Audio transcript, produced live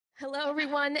Hello,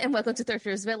 everyone, and welcome to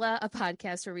Thrifter's Villa, a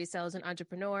podcast for resellers and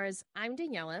entrepreneurs. I'm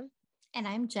Daniela. And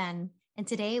I'm Jen. And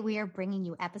today we are bringing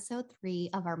you episode 3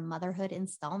 of our motherhood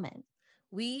installment.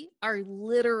 We are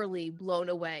literally blown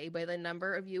away by the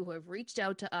number of you who have reached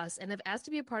out to us and have asked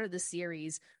to be a part of the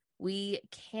series. We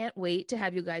can't wait to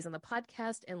have you guys on the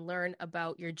podcast and learn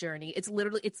about your journey.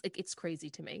 It's crazy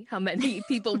to me how many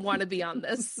people want to be on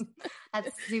this.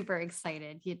 That's super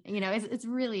excited. It's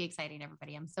really exciting,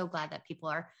 everybody. I'm so glad that people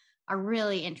are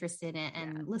really interested in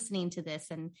and listening to this.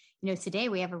 And, today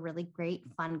we have a really great,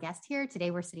 fun guest here.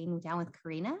 Today we're sitting down with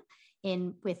Karina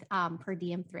with Per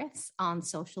Diem Thrifts on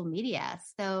social media.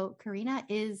 So Karina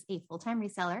is a full-time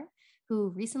reseller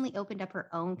who recently opened up her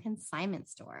own consignment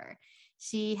store.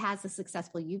 She has a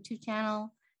successful YouTube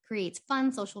channel, creates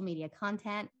fun social media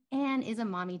content, and is a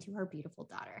mommy to her beautiful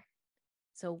daughter.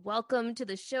 So welcome to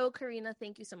the show, Karina.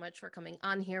 Thank you so much for coming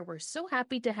on here. We're so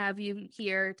happy to have you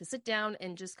here to sit down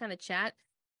and just kind of chat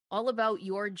all about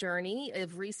your journey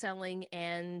of reselling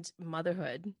and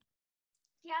motherhood.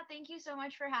 Yeah, thank you so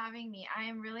much for having me. I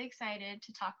am really excited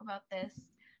to talk about this.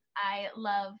 I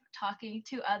love talking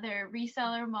to other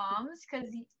reseller moms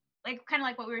because kind of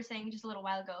like what we were saying just a little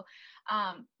while ago,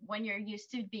 when you're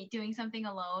used to be doing something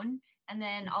alone and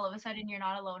then all of a sudden you're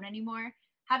not alone anymore,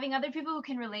 having other people who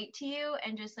can relate to you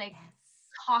and just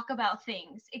talk about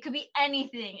things. It could be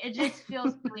anything. It just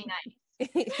feels really nice.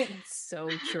 It's so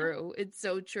true. It's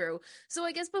so true. So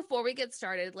I guess before we get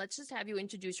started, let's just have you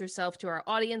introduce yourself to our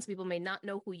audience. People may not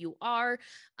know who you are,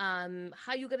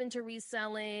 how you got into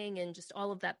reselling, and just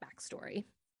all of that backstory.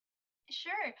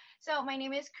 Sure. So my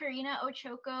name is Karina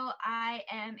Ochoko. I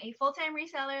am a full-time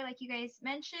reseller, like you guys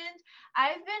mentioned.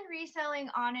 I've been reselling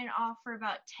on and off for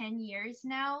about 10 years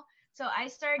now. So I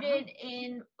started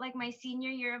in my senior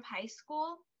year of high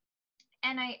school,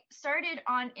 and I started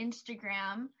on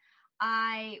Instagram.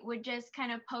 I would just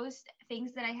kind of post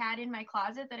things that I had in my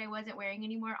closet that I wasn't wearing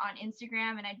anymore on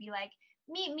Instagram, and I'd be like,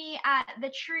 meet me at the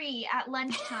tree at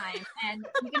lunchtime and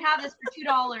you can have this for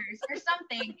 $2 or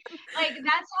something.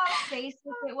 That's how basic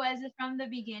it was from the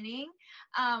beginning.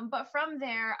 But from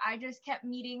there, I just kept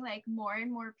meeting more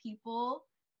and more people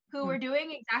who were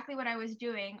doing exactly what I was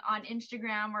doing on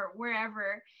Instagram or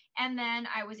wherever. And then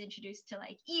I was introduced to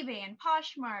eBay and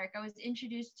Poshmark. I was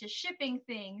introduced to shipping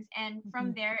things. And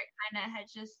from there, it kind of had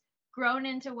just grown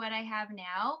into what I have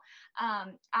now.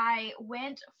 I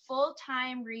went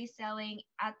full-time reselling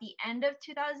at the end of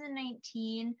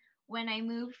 2019 when I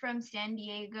moved from San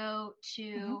Diego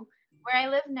to where I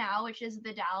live now, which is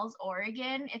the Dalles,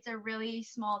 Oregon. It's a really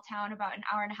small town about an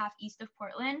hour and a half east of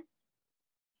Portland.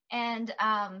 And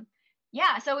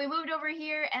so we moved over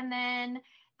here, and then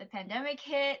the pandemic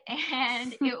hit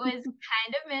and it was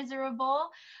kind of miserable.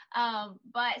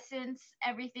 But since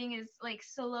everything is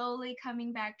slowly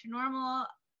coming back to normal,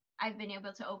 I've been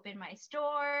able to open my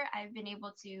store. I've been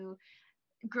able to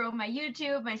grow my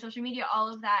YouTube, my social media,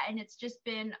 all of that. And it's just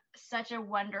been such a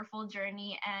wonderful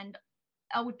journey, and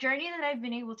a journey that I've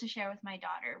been able to share with my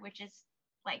daughter, which is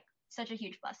such a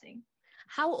huge blessing.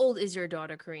 How old is your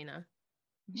daughter, Karina?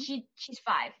 She's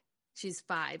 5. She's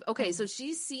 5. Okay, so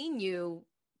she's seen you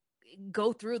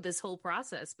go through this whole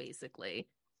process, basically.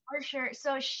 For sure.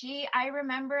 So I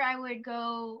remember I would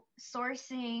go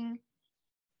sourcing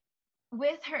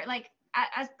with her,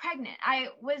 as pregnant. I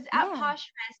was at Posh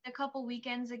Fest a couple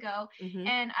weekends ago,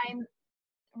 and I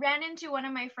ran into one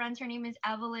of my friends. Her name is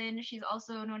Evelyn. She's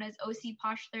also known as OC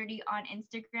Posh 30 on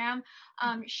Instagram.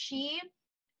 She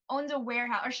owns a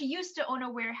warehouse, or she used to own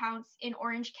a warehouse in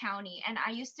Orange County, and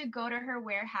I used to go to her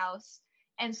warehouse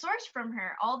and source from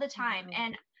her all the time.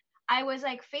 And I was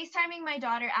FaceTiming my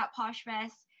daughter at Posh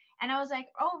Fest, and I was like,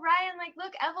 oh, Ryan,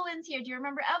 look, Evelyn's here. Do you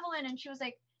remember Evelyn? And she was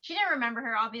like, she didn't remember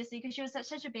her, obviously, because she was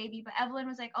such a baby. But Evelyn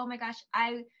was like, oh my gosh,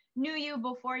 I knew you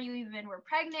before you even were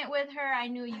pregnant with her. I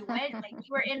knew you when, you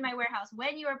were in my warehouse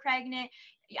when you were pregnant.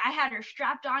 I had her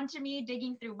strapped onto me,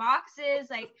 digging through boxes.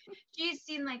 She's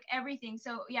seen everything.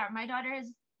 So yeah, my daughter has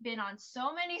been on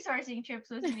so many sourcing trips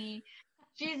with me.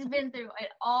 She's been through it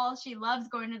all. She loves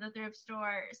going to the thrift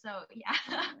store. So yeah.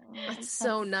 That's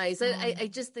so nice. I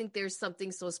just think there's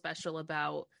something so special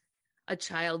about a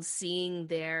child seeing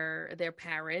their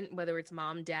parent, whether it's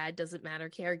mom, dad, doesn't matter,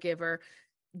 caregiver,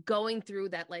 going through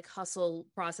that hustle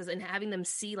process and having them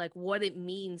see what it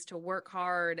means to work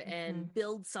hard and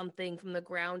build something from the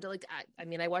ground.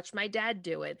 I watched my dad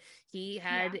do it. He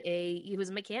was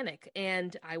a mechanic,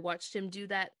 and I watched him do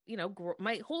that,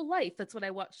 my whole life. That's what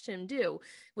I watched him do,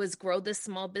 was grow this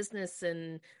small business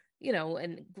and you know,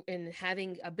 and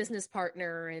having a business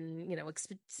partner and, you know,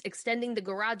 extending the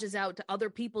garages out to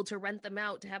other people to rent them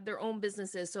out, to have their own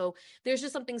businesses. So there's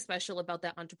just something special about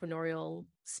that entrepreneurial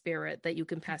spirit that you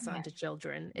can pass on to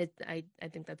children. I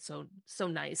think that's so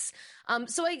nice.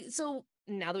 So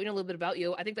now that we know a little bit about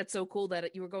you, I think that's so cool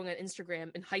that you were going on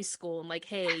Instagram in high school and like,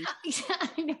 hey,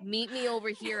 meet me over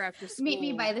here after school. Meet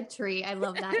me by the tree. I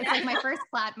love that. It's like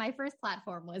my first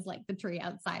platform was like the tree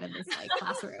outside of this like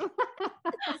classroom.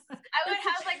 I would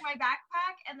have like my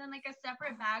backpack and then like a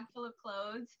separate bag full of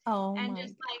clothes. And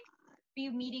just like be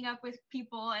meeting up with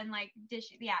people and like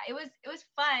dish. Yeah, it was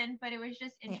fun, but it was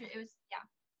just it was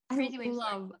crazy way.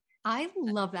 I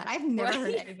love that. I've never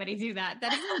heard anybody do that.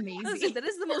 That is amazing. That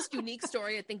is the most unique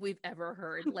story I think we've ever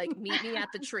heard. Like, meet me at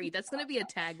the tree. That's going to be a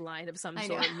tagline of some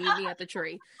sort. Meet me at the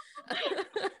tree.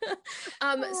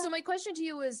 So my question to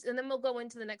you is, and then we'll go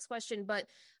into the next question, but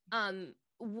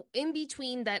in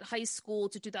between that high school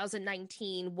to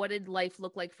 2019, what did life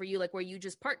look like for you? Like, were you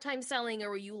just part-time selling,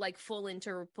 or were you like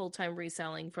full-time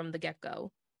reselling from the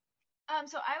get-go?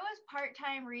 So I was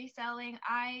part-time reselling.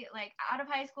 I like out of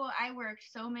high school, I worked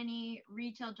so many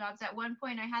retail jobs. At one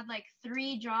point I had like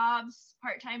 3 jobs,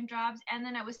 part-time jobs, and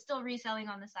then I was still reselling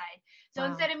on the side. So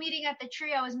instead of meeting at the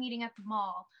tree, I was meeting at the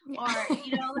mall or,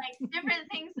 you know, like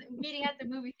different things, meeting at the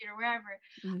movie theater, wherever.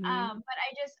 But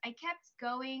I kept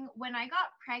going. When I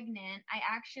got pregnant, I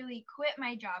actually quit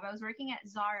my job. I was working at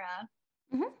Zara.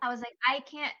 I was like, I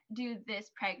can't do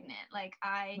this pregnant. Like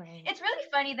it's really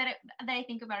funny that I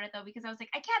think about it though, because I was like,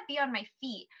 I can't be on my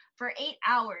feet for 8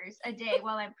 hours a day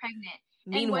while I'm pregnant.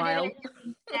 Meanwhile, and what did I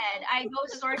do instead? I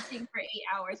go sourcing for 8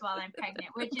 hours while I'm pregnant,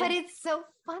 but it's so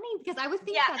funny because I would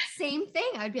think that same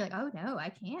thing. I would be like, oh no, I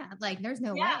can't. Like, there's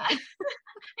no way. I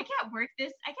can't work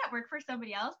this. I can't work for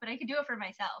somebody else, but I could do it for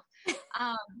myself.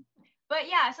 But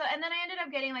yeah, so, and then I ended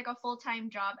up getting like a full-time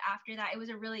job after that. It was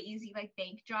a really easy like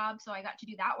bank job. So I got to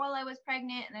do that while I was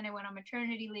pregnant, and then I went on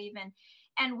maternity leave.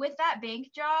 And with that bank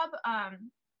job,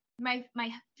 my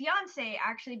fiance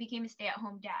actually became a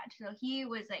stay-at-home dad. So he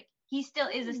was like, he still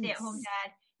is a stay-at-home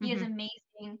dad. He is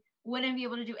amazing. Wouldn't be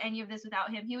able to do any of this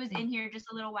without him. He was in here just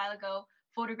a little while ago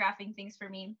photographing things for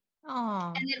me.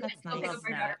 Oh, and then that's nice. Pick up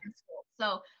our daughter from school.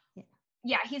 So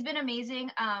yeah, he's been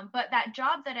amazing. But that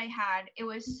job that I had, it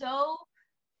was so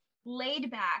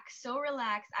laid back, so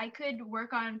relaxed. I could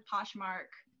work on Poshmark,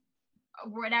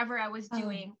 whatever I was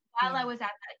doing while I was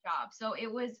at that job. So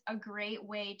it was a great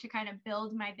way to kind of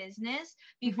build my business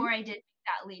before I did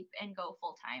that leap and go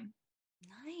full time.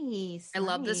 Nice. I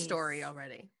love this story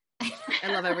already.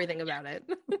 I love everything about it.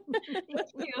 Thank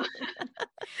you.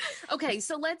 Okay,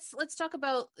 so let's talk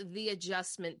about the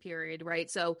adjustment period, right?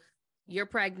 So you're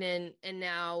pregnant and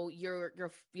now you're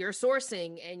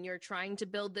sourcing and you're trying to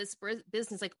build this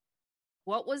business. Like,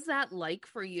 what was that like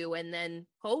for you? And then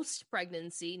post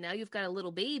pregnancy, now you've got a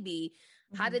little baby.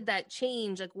 How did that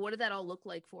change? Like, what did that all look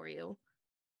like for you?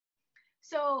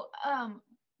 So,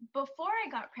 before I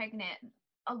got pregnant,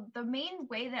 the main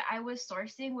way that I was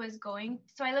sourcing was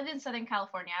so I lived in Southern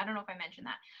California. I don't know if I mentioned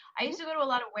that. I used to go to a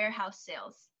lot of warehouse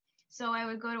sales. So I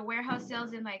would go to warehouse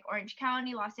sales in like Orange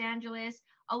County, Los Angeles.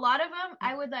 A lot of them,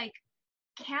 I would like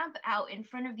camp out in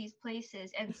front of these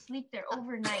places and sleep there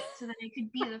overnight so that I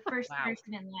could be the first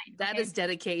person in line. That is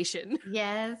dedication.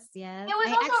 Yes. It was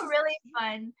also really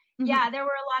fun. Yeah, there were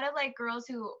a lot of like girls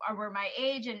who were my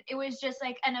age, and it was just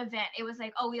like an event. It was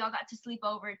like, oh, we all got to sleep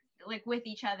over like with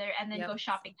each other and then go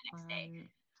shopping the next day.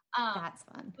 That's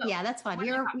fun. Yeah, that's fun.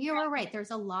 You were right.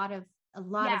 There's a lot of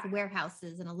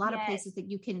warehouses and a lot of places that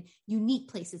unique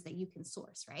places that you can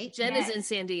source, right? Jen is in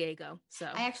San Diego, so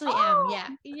I actually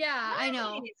am. Yeah, I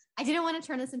know. I didn't want to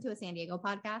turn this into a San Diego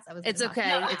podcast. It's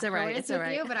okay. It's all right. It's all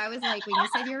right. But I was like, when you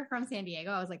said you were from San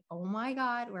Diego, I was like, oh my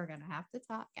God, we're gonna have to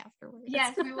talk afterwards.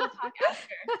 Yes, we will talk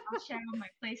after. I'll share all my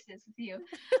places with you.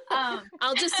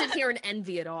 I'll just sit here and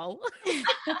envy it all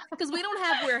because we don't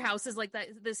have warehouses like that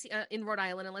in Rhode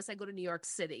Island unless I go to New York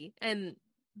City, and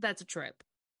that's a trip.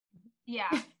 Yeah,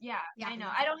 I know.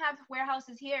 I don't have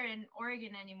warehouses here in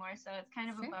Oregon anymore, so it's kind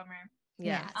of a bummer.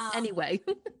 Yeah. Anyway.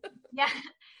 Yeah.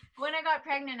 When I got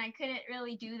pregnant, I couldn't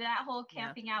really do that whole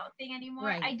camping out thing anymore.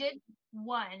 Right. I did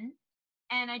one,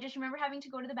 and I just remember having to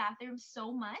go to the bathroom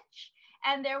so much,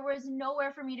 and there was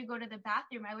nowhere for me to go to the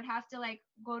bathroom. I would have to like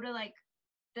go to like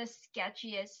the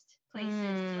sketchiest places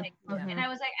to like and I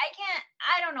was like,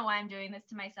 I don't know why I'm doing this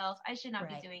to myself. I should not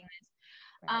be doing this.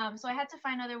 Right. So I had to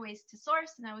find other ways to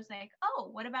source, and I was like, oh,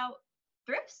 what about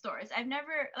thrift stores? I've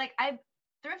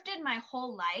thrifted my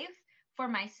whole life for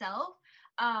myself.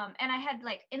 And I had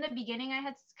like, in the beginning, I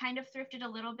had kind of thrifted a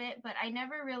little bit, but I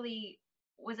never really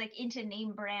was like into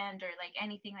name brand or like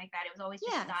anything like that. It was always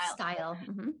just style.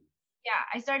 yeah,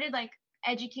 I started like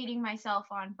educating myself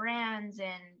on brands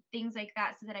and things like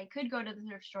that so that I could go to the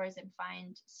thrift stores and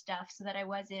find stuff so that I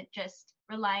wasn't just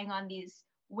relying on these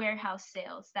warehouse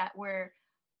sales that were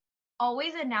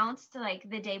always announced like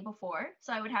the day before.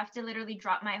 So I would have to literally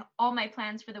drop all my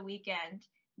plans for the weekend,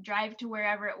 drive to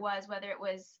wherever it was, whether it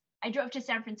was I drove to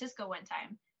San Francisco one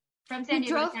time. From San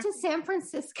Diego drove to San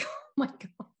Francisco. Oh my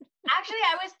God. Actually,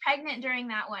 I was pregnant during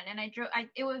that one, and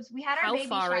we had our baby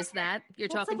shower. How far is that? You're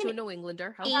talking to a New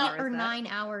Englander. How far is that? 8 or 9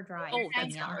 hour drive. Oh,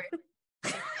 that's far.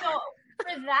 So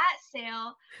for that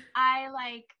sale,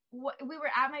 we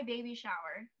were at my baby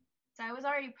shower, so I was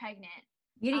already pregnant.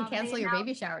 You didn't cancel your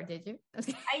baby shower, did you?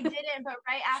 I didn't, but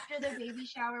right after the baby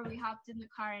shower, we hopped in the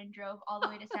car and drove all the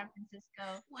way to San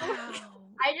Francisco.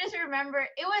 Wow. I just remember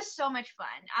it was so much fun.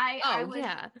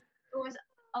 It was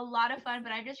a lot of fun,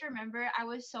 but I just remember I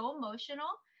was so emotional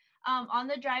on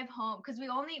the drive home because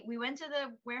we went to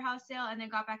the warehouse sale and then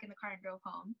got back in the car and drove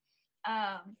home.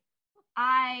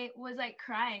 I was like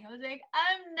crying. I was like,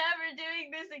 I'm never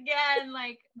doing this again.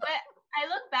 Like, but I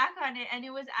look back on it and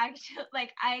it was actually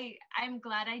like I'm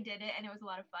glad I did it and it was a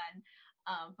lot of fun.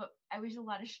 But I was a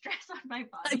lot of stress on my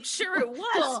body. I'm sure it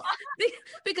was.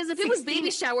 Because if it was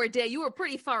baby shower day, you were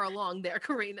pretty far along there,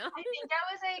 Karina. I think that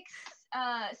was like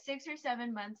 6 or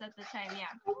 7 months at the time. Yeah.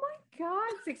 Oh my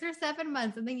God, 6 or 7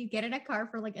 months. And then you get in a car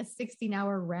for like a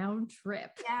 16-hour round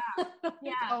trip. Yeah.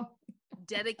 Yeah. Oh.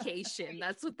 Dedication.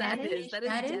 That's what that is. That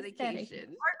is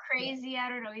dedication. Or crazy. I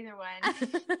don't know, either one.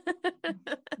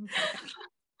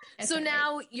 So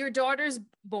now your daughter's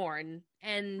born,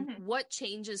 and what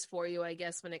changes for you, I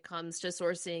guess, when it comes to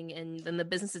sourcing and then the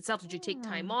business itself? Did you take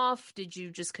time off? Did you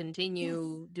just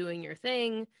continue doing your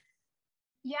thing?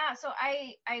 Yeah, so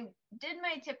I did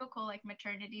my typical like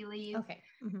maternity leave. Okay.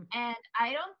 And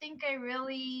I don't think I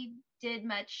really did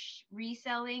much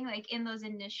reselling like in those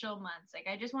initial months. Like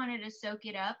I just wanted to soak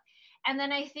it up. And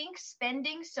then I think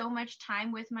spending so much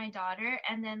time with my daughter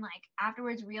and then like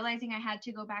afterwards realizing I had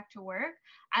to go back to work,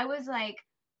 I was like,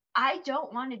 I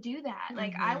don't want to do that.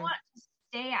 Like I want to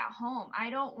stay at home. I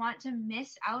don't want to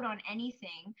miss out on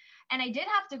anything. And I did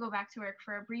have to go back to work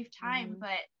for a brief time,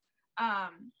 but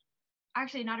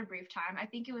actually not a brief time. I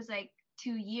think it was like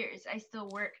 2 years. I still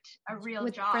worked a real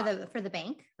job. For the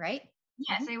bank, right?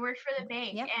 Yes, I worked for the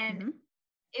bank. Yep. And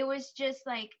it was just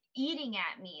like eating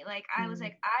at me. Like I was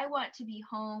like, I want to be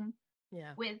home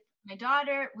with my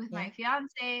daughter, with my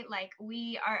fiance. Like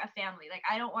we are a family. Like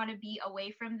I don't want to be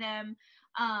away from them.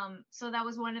 So that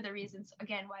was one of the reasons,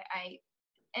 again, why I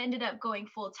ended up going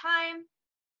full time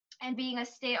and being a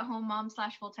stay-at-home mom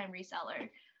 / full-time reseller.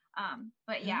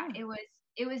 But yeah,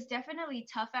 it was definitely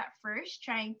tough at first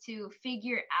trying to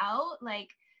figure out like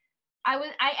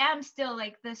I am still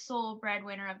like the sole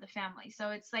breadwinner of the family. So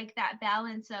it's like that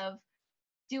balance of,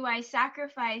 do I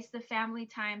sacrifice the family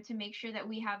time to make sure that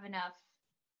we have enough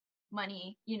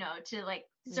money, you know, to like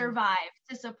survive,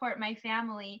 to support my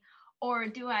family, or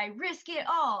do I risk it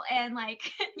all and like,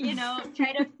 you know,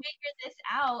 try to figure this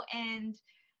out and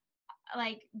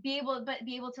like be able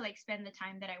to like spend the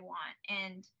time that I want.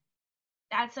 And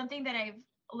that's something that I've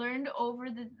learned over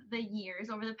the years,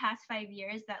 over the past 5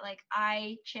 years, that like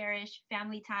I cherish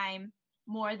family time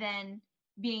more than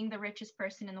being the richest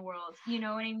person in the world. You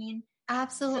know what I mean?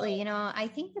 Absolutely. So, you know, I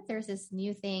think that there's this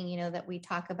new thing, you know, that we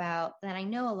talk about that I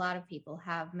know a lot of people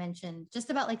have mentioned, just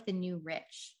about like the new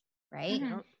rich, right?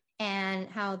 And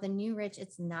how the new rich,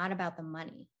 it's not about the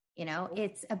money, you know,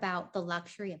 it's about the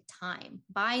luxury of time,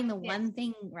 buying the one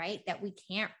thing, right, that we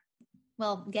can't,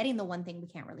 well, getting the one thing we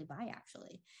can't really buy,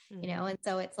 actually, you know? And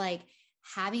so it's like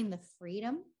having the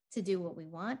freedom to do what we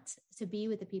want, to be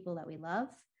with the people that we love,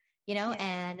 you know,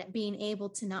 and being able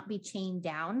to not be chained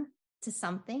down to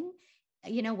something,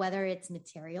 you know, whether it's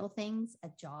material things, a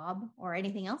job, or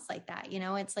anything else like that, you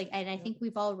know. It's like, and I think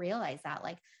we've all realized that,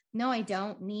 like, no, I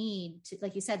don't need to,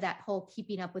 like you said, that whole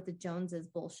keeping up with the Joneses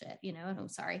bullshit, you know. No,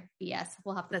 sorry, BS.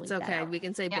 We'll have to. That's okay. That we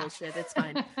can say bullshit. It's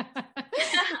fine.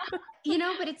 You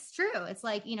know, but it's true. It's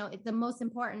like, you know, the most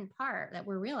important part that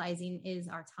we're realizing is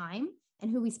our time and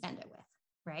who we spend it with.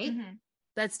 Right.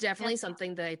 That's definitely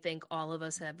something that I think all of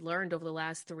us have learned over the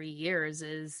last 3 years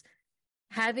is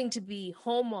having to be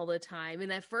home all the time.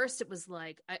 And at first it was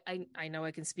like, I know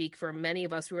I can speak for many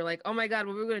of us. We were like, oh my God,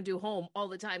 what are we going to do home all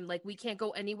the time? Like, we can't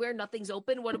go anywhere. Nothing's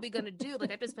open. What are we going to do?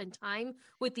 Like, I have to spend time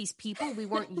with these people. We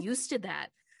weren't used to that.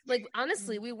 Like,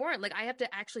 honestly, we weren't. Like, I have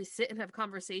to actually sit and have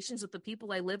conversations with the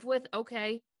people I live with.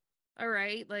 Okay. All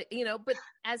right. Like, you know, but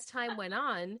as time went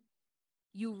on,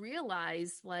 you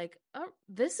realize like, oh,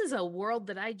 this is a world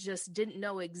that I just didn't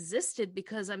know existed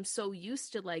because I'm so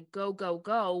used to like go,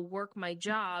 work my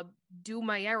job, do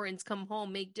my errands, come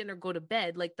home, make dinner, go to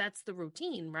bed. Like that's the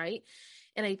routine, right?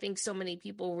 And I think so many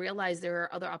people realize there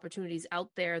are other opportunities out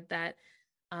there that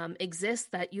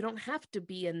exist, that you don't have to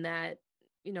be in that,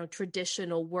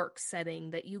 traditional work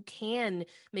setting, that you can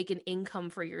make an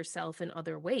income for yourself in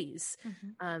other ways.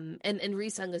 And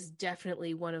reselling is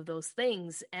definitely one of those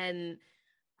things. And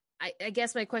I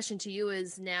guess my question to you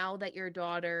is, now that your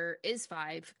daughter is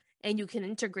 5 and you can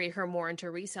integrate her more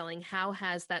into reselling, how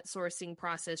has that sourcing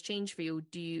process changed for you?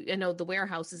 I know the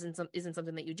warehouse isn't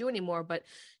something that you do anymore, but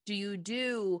do you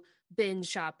do binge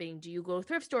shopping? Do you go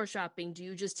thrift store shopping? Do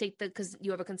you just take because you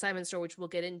have a consignment store, which we'll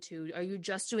get into? Are you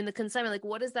just doing the consignment? Like,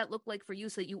 what does that look like for you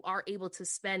so that you are able to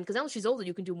spend? Because now she's older,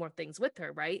 you can do more things with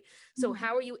her, right? So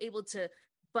how are you able to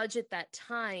budget that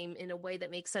time in a way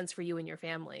that makes sense for you and your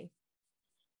family?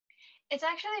 It's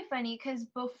actually funny because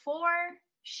before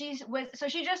she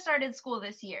just started school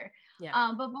this year.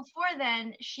 Yeah. But before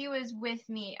then, she was with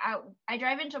me. I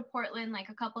drive into Portland like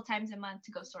a couple times a month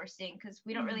to go sourcing because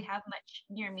we don't really have much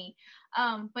near me.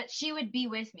 But she would be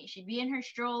with me. She'd be in her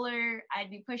stroller. I'd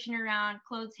be pushing her around,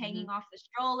 clothes hanging off the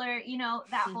stroller,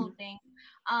 that whole thing.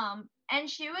 And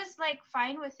she was like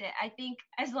fine with it. I think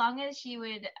as long as she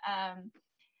would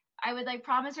I would like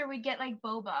promise her we'd get like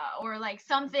boba or like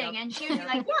something, and she would be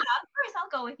like, "Yeah, of course I'll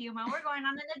go with you, Mom. We're going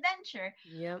on an adventure."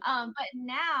 But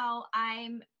now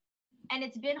and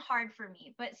it's been hard for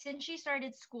me. But since she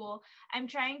started school, I'm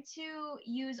trying to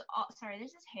use sorry,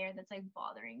 there's this hair that's like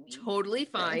bothering me. Totally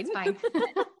fine. It's fine.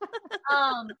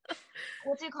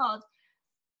 What's it called?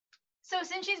 So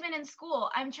since she's been in school,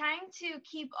 I'm trying to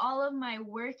keep all of my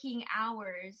working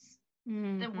hours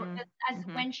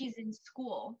when she's in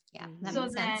school. Yeah, that so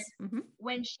makes that sense.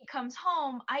 when she comes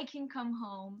home, I can come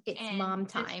home. It's and mom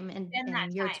time and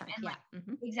your time. And Yeah,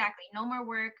 exactly. No more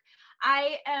work.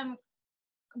 I am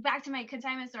back to my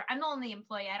consignment store. I'm the only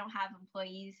employee. I don't have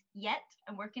employees yet.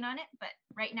 I'm working on it, but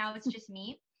right now it's just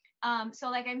me. So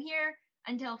like I'm here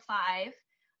until 5.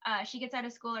 She gets out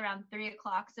of school around 3:00.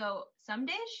 So some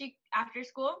days after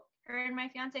school, her and my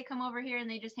fiance come over here and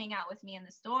they just hang out with me in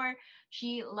the store.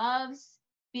 She loves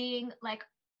being like,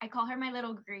 I call her my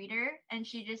little greeter, and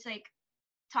she just like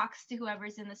talks to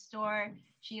whoever's in the store.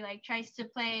 She like tries to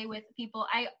play with people.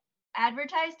 I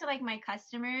advertise to like my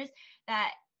customers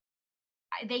that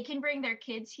they can bring their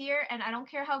kids here, and I don't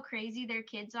care how crazy their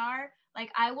kids are. Like,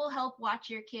 I will help watch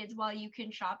your kids while you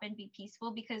can shop and be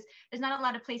peaceful, because there's not a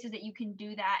lot of places that you can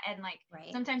do that. And like,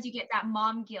 sometimes you get that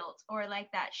mom guilt or like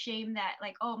that shame that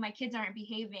like, oh, my kids aren't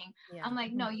behaving. I'm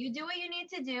like, no, you do what you need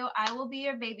to do. I will be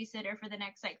your babysitter for the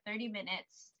next like 30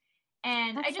 minutes.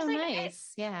 And that's I just so like,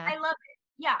 nice. I love it.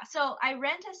 Yeah. So I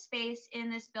rent a space in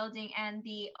this building, and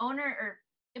the owner, or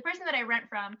the person that I rent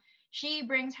from, she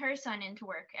brings her son into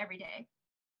work every day.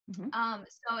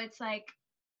 So it's like,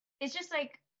 it's just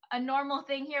like a normal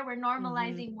thing here. We're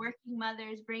normalizing working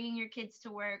mothers, bringing your kids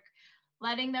to work,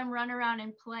 letting them run around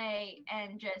and play,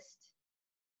 and just,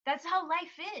 that's how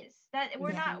life is. That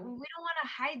we don't want to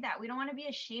hide that. We don't want to be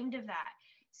ashamed of that.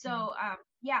 So,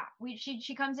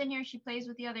 she comes in here, she plays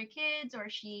with the other kids, or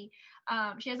she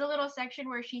has a little section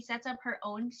where she sets up her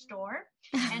own store,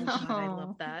 and I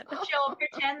love that. She'll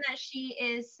pretend that she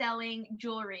is selling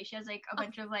jewelry. She has like a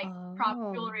bunch of like prop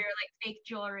jewelry or like fake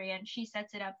jewelry, and she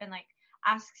sets it up and like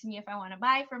asks me if I want to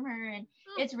buy from her, and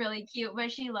it's really cute,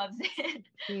 but she loves it.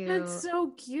 That's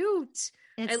so cute.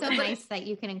 It's so nice that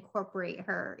you can incorporate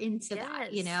her into that,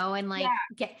 and like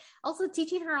get also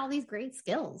teaching her all these great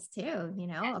skills too,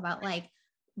 about like,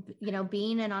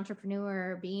 being an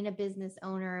entrepreneur, being a business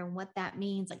owner, and what that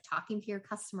means, like talking to your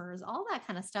customers, all that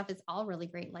kind of stuff is all really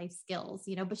great life skills,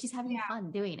 but she's having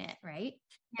fun doing it, right?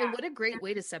 And what a great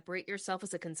way to separate yourself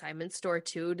as a consignment store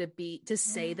too, to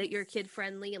say that you're kid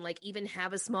friendly, and like even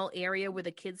have a small area where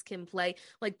the kids can play.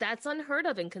 Like that's unheard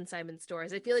of in consignment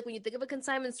stores. I feel like when you think of a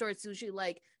consignment store, it's usually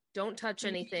like, don't touch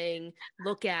anything,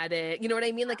 look at it. You know what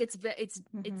I mean? Like it's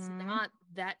not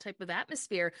that type of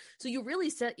atmosphere. So you really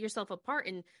set yourself apart,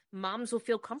 and moms will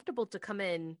feel comfortable to come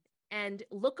in and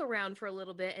look around for a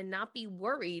little bit and not be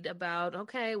worried about,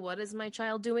 okay, what is my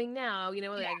child doing now?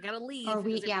 Like, I gotta leave. Or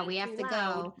we have to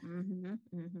go.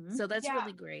 So that's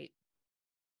really great.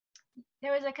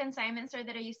 There was a consignment store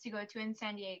that I used to go to in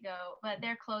San Diego, but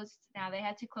they're closed now. They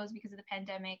had to close because of the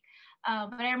pandemic.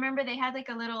 But I remember they had like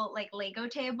a little like Lego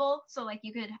table, so like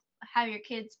you could have your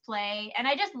kids play, and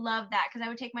I just loved that because I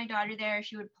would take my daughter there.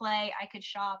 She would play, I could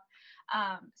shop.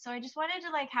 So I just wanted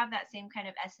to like have that same kind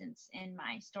of essence in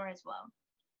my store as well.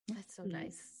 That's so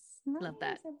nice. Love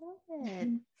that. I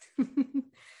love it.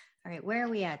 All right, where are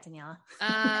we at, Daniela?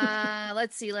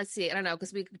 Let's see. I don't know,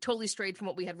 because we totally strayed from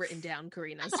what we had written down,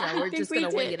 Karina. So we're just we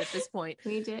gonna wing did. it at this point.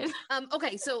 We did.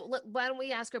 Okay, so why don't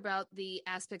we ask her about the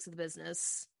aspects of the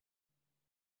business?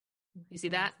 You see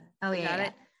that? Oh yeah, got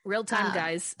it. Real time,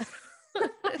 guys.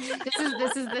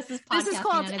 This is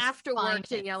called After Work,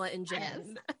 Daniela and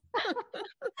Jen.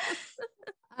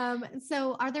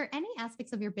 So are there any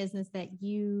aspects of your business that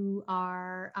you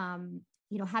are,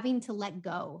 having to let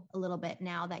go a little bit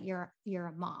now that you're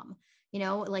a mom?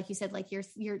 Like you said, like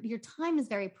your time is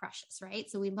very precious, right?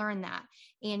 So we learned that,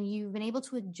 and you've been able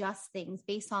to adjust things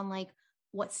based on like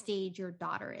what stage your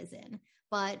daughter is in.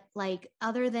 But like,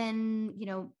 other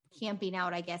than, camping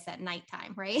out, I guess, at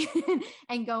nighttime, right?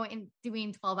 And going and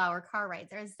doing 12-hour car rides.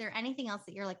 Is there anything else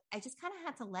that you're like, I just kind of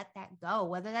had to let that go,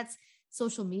 whether that's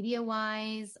social media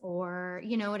wise, or,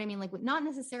 you know what I mean? Like, not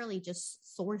necessarily just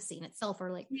sourcing itself,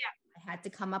 or like, I had to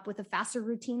come up with a faster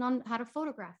routine on how to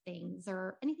photograph things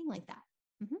or anything like that.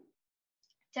 Mm-hmm.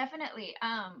 Definitely.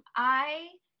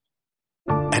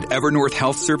 At Evernorth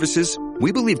Health Services,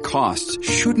 we believe costs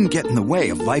shouldn't get in the way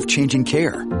of life-changing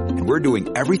care, and we're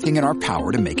doing everything in our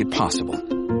power to make it possible.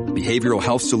 Behavioral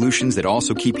health solutions that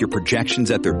also keep your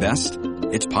projections at their best?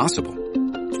 It's possible.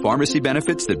 Pharmacy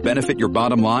benefits that benefit your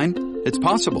bottom line? It's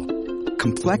possible.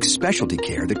 Complex specialty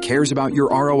care that cares about your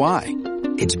ROI?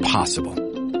 It's possible.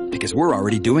 Because we're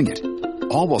already doing it.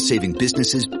 All while saving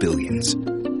businesses billions.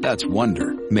 That's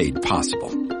Wonder made possible.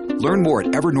 Learn more at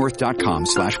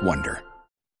evernorth.com/wonder.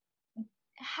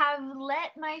 Have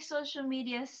let my social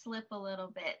media slip a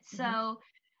little bit. So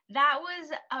that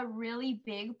was a really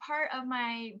big part of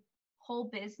my whole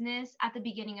business at the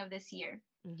beginning of this year.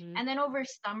 And then over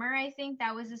summer, I think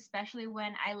that was especially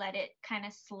when I let it kind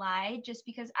of slide, just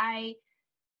because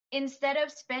instead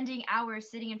of spending hours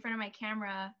sitting in front of my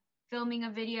camera, filming a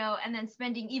video, and then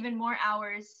spending even more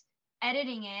hours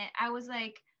editing it, I was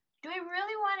like, do I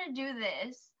really want to do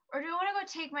this? Or do I want to go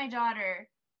take my daughter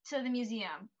to the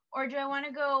museum? Or do I want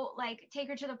to go like take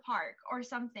her to the park or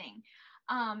something?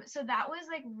 So that was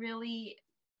like really,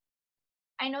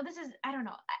 I know this is, I don't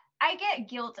know. I get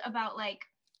guilt about like,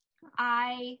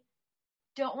 I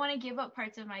don't want to give up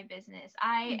parts of my business.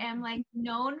 I am like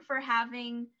known for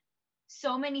having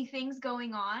so many things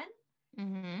going on.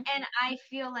 And I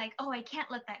feel like, oh, I can't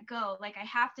let that go. Like, I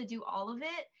have to do all of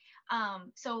it.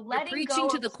 So letting You're preaching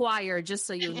to the choir, just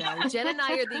so you know. Jen and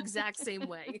I are the exact same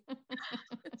way.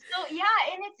 So yeah,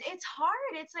 and it's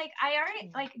hard. It's like I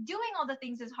already like doing all the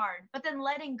things is hard, but then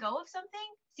letting go of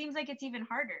something seems like it's even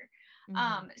harder.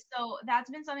 So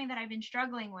that's been something that I've been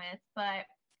struggling with, but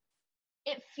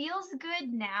it feels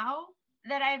good now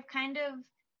that I've kind of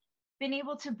been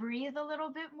able to breathe a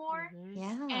little bit more.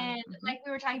 And like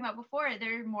we were talking about before,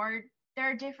 there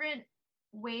are different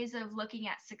ways of looking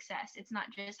at success. It's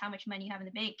not just how much money you have in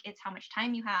the bank, it's how much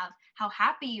time you have, how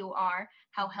happy you are,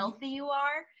 how healthy you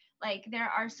are. Like, there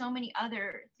are so many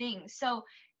other things. So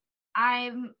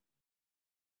I'm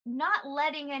not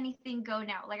letting anything go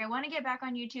now. Like, I want to get back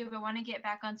on YouTube, I want to get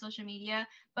back on social media,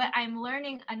 but I'm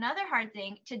learning another hard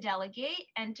thing, to delegate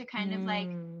and to kind of like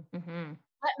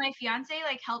let my fiance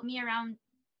like help me around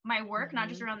my work, not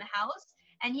just around the house.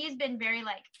 And he's been very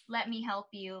like, let me help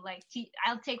you. Like,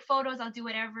 I'll take photos, I'll do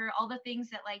whatever, all the things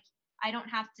that like, I don't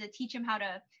have to teach him how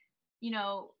to,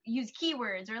 use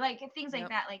keywords or like things like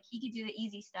that. Like, he could do the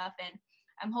easy stuff. And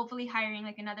I'm hopefully hiring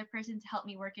like another person to help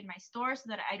me work in my store so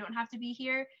that I don't have to be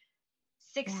here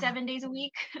 6-7 days a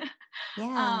week.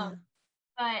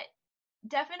 But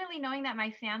definitely knowing that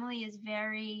my family is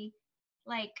very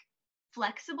like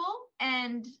flexible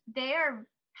and they are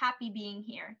happy being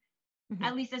here.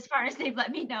 At least as far as they've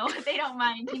let me know. They don't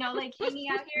mind, like hanging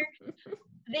out here.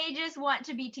 They just want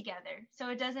to be together. So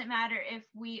it doesn't matter if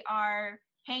we are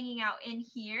hanging out in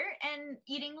here and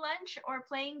eating lunch or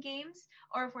playing games,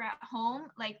 or if we're at home.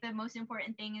 Like, the most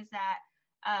important thing is that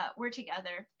we're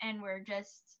together and we're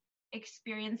just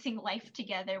experiencing life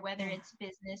together, whether it's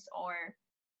business or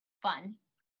fun.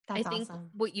 I think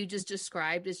what you just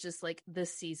described is just like the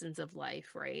seasons of life,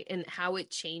 right? And how it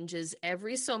changes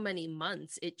every so many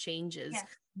months, it changes.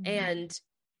 And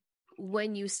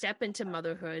when you step into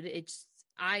motherhood,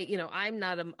 I'm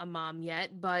not a mom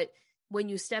yet, but when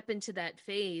you step into that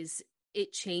phase,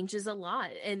 it changes a lot.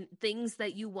 And things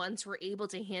that you once were able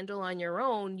to handle on your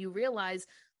own, you realize,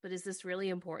 but is this really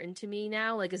important to me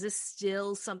now? Like, is this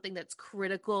still something that's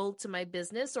critical to my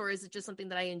business? Or is it just something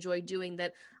that I enjoy doing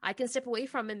that I can step away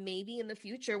from? And maybe in the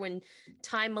future, when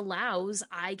time allows,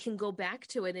 I can go back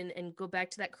to it and go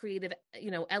back to that creative,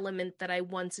 element that I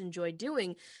once enjoyed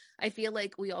doing. I feel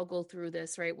like we all go through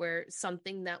this, right? Where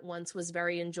something that once was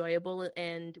very enjoyable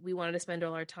and we wanted to spend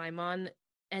all our time on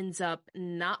ends up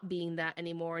not being that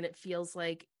anymore. And it feels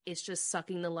like it's just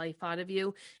sucking the life out of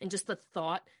you. And just the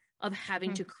thought of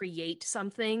having to create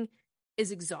something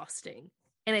is exhausting.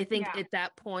 And I think at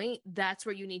that point, that's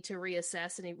where you need to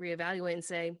reassess and reevaluate and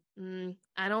say,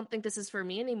 I don't think this is for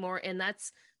me anymore. And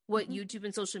that's what YouTube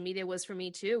and social media was for me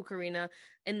too, Karina.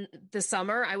 In the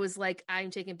summer, I was like,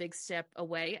 I'm taking a big step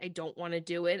away. I don't want to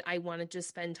do it. I want to just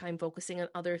spend time focusing on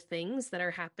other things that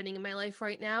are happening in my life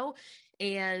right now.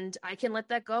 And I can let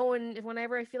that go. And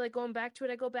whenever I feel like going back to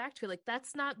it, I go back to it. Like,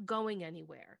 that's not going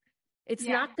anywhere. It's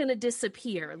not going to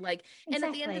disappear. Like, and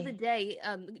at the end of the day,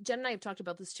 Jen and I have talked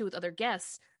about this too with other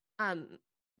guests.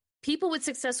 People with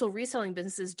successful reselling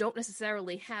businesses don't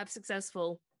necessarily have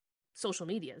successful social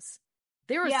medias.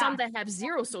 There are some that have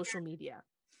zero social media.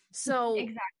 So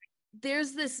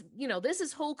there's this, there's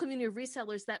this whole community of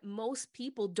resellers that most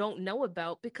people don't know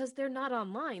about because they're not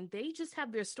online. They just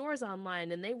have their stores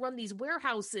online and they run these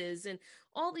warehouses and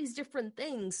all these different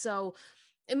things. So,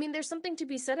 I mean, there's something to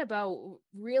be said about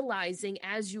realizing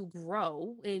as you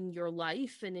grow in your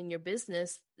life and in your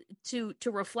business to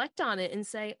reflect on it and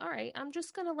say, all right, I'm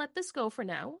just going to let this go for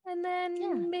now. And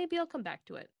then maybe I'll come back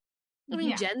to it. I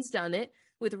mean, Jen's done it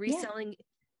with reselling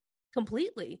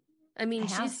completely. I mean,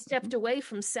 she's stepped away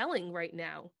from selling right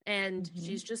now and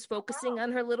she's just focusing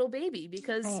on her little baby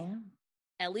because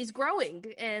Ellie's growing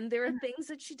and there are things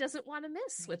that she doesn't want to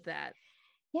miss with that.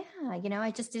 Yeah.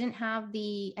 I just didn't have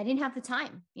the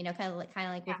time, kind of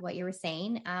like with what you were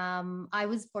saying. I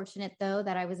was fortunate though,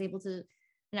 that I was able to,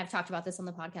 and I've talked about this on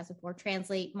the podcast before,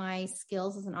 translate my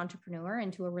skills as an entrepreneur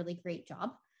into a really great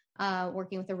job,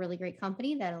 working with a really great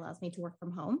company that allows me to work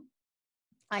from home.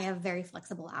 I have very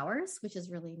flexible hours, which is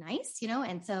really nice,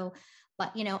 and so,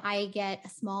 but, I get a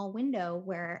small window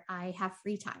where I have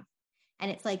free time. And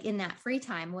it's like, in that free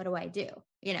time, what do I do?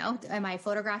 Am I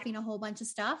photographing a whole bunch of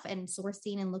stuff and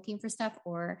sourcing and looking for stuff?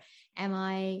 Or am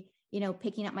I,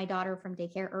 picking up my daughter from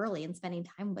daycare early and spending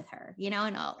time with her,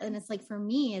 and it's like, for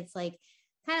me, it's like,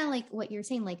 kind of like what you're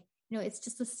saying, like, it's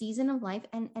just a season of life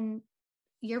and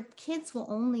your kids will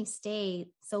only stay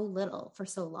so little for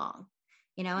so long.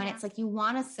 And it's like, you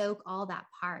want to soak all that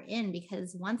part in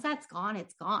because once that's gone,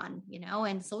 it's gone,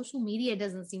 and social media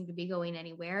doesn't seem to be going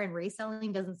anywhere and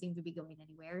reselling doesn't seem to be going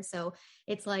anywhere. So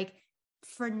it's like,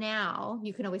 for now,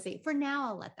 you can always say, for now,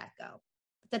 I'll let that go.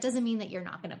 But that doesn't mean that you're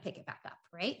not going to pick it back up.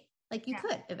 Right. Like you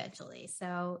could eventually.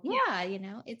 So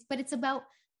it's about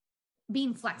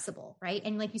being flexible. Right.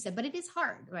 And like you said, but it is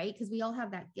hard, right? Because we all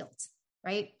have that guilt,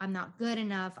 right? I'm not good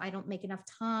enough. I don't make enough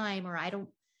time, or I don't,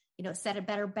 set a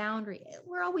better boundary.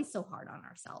 We're always so hard on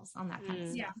ourselves on that kind of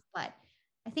stuff. But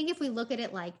I think if we look at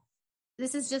it like,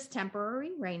 this is just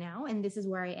temporary right now, and this is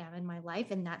where I am in my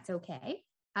life, and that's okay.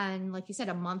 And like you said,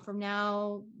 a month from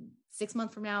now, 6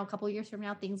 months from now, a couple of years from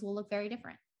now, things will look very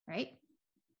different. Right?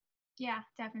 Yeah,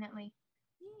 definitely.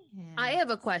 Yeah. I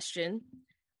have a question.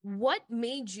 What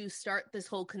made you start this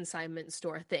whole consignment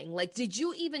store thing? Like, did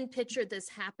you even picture this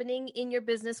happening in your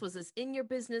business? Was this in your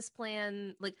business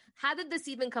plan? Like, how did this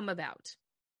even come about?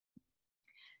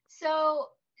 So,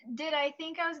 did I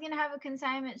think I was going to have a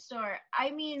consignment store?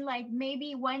 I mean, like,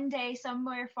 maybe one day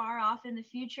somewhere far off in the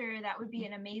future, that would be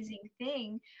an amazing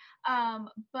thing.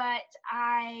 But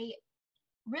I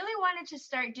really wanted to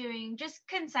start doing just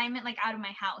consignment, like, out of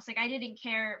my house. Like, I didn't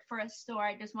care for a store.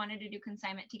 I just wanted to do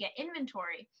consignment to get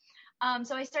inventory.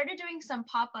 So I started doing some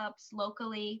pop-ups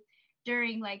locally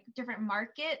during like different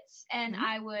markets, and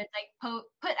I would like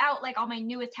put out like all my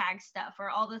new tag stuff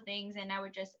or all the things, and I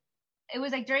would just, it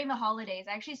was like during the holidays.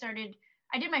 I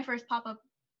did my first pop-up,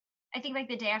 I think like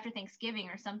the day after Thanksgiving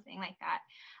or something like that,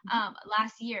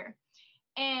 last year.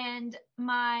 And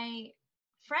my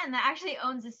friend that actually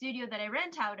owns the studio that I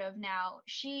rent out of now,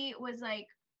 she was like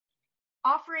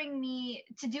offering me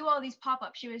to do all these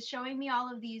pop-ups. She was showing me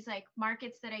all of these like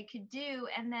markets that I could do.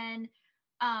 And then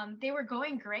they were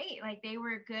going great. Like they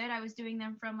were good. I was doing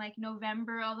them from like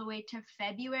November all the way to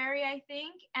February, I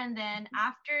think. And then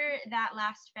after that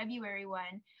last February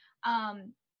one,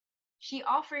 she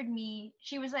offered me,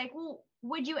 she was like, well,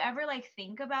 would you ever like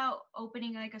think about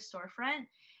opening like a storefront?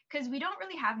 Because we don't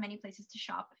really have many places to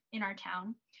shop in our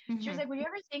town. She was like, would you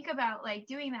ever think about like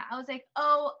doing that? I was like,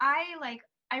 oh,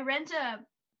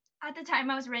 at the time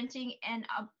I was renting an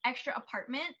extra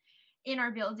apartment in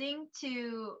our building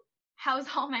to house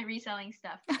all my reselling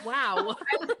stuff. Wow.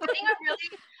 I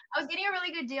was getting a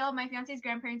really good deal. My fiance's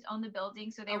grandparents owned the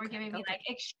building, so they were giving me like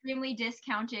extremely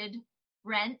discounted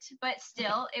rent, but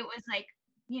still it was like,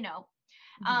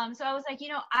 so I was like,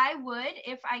 I would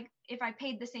if I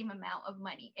paid the same amount of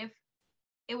money. If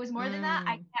it was more than that,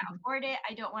 I can't afford it.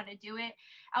 I don't want to do it.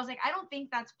 I was like, I don't think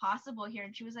that's possible here.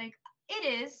 And she was like, it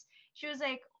is. she was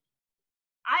like,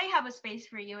 I have a space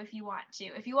for you if you want to.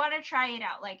 If you want to try it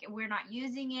out, like we're not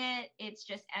using it. It's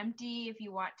just empty if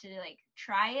you want to like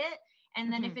try it.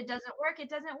 And then if it doesn't work, it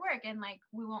doesn't work. And like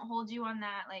we won't hold you on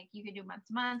that. Like you could do month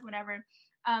to month, whatever.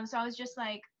 So I was just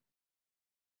like,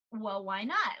 well, why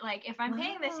not? Like if I'm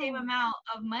paying the same amount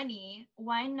of money,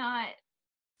 why not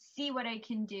see what I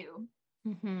can do?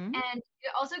 And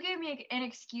it also gave me an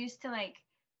excuse to like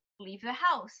leave the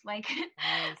house. Like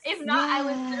if not, I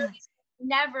was literally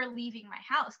never leaving my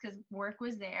house because work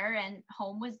was there and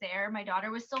home was there. My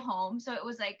daughter was still home. So it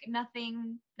was like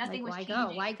nothing like, was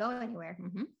changing. Why go anywhere?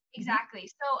 Exactly.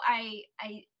 So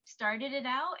I started it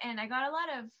out and I got a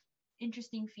lot of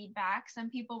interesting feedback. Some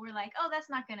people were like, oh, that's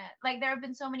not gonna, like, there have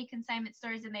been so many consignment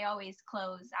stores and they always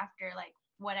close after like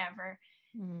whatever.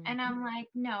 And I'm like,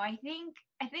 no, I think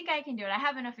I can do it. I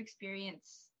have enough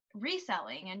experience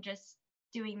reselling and just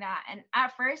doing that. And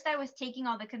at first I was taking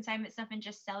all the consignment stuff and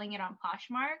just selling it on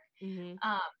Poshmark.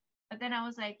 But then I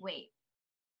was like, wait,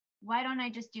 why don't I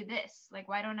just do this? Like,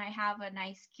 why don't I have a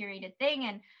nice curated thing?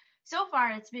 And so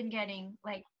far it's been getting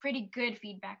like pretty good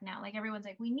feedback now. Like everyone's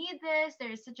like, we need this.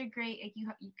 There's such a great, like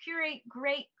you curate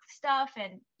great stuff.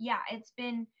 And yeah, it's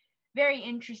been very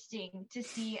interesting to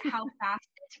see how fast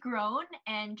it's grown,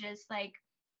 and just like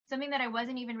something that I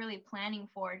wasn't even really planning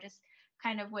for just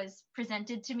kind of was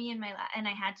presented to me in my and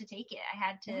I had to take it. I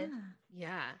had to.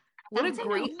 Yeah. What a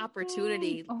great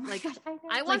opportunity. Oh like gosh,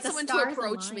 I want someone to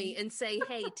approach me and say,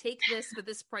 hey, take this for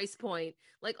this price point.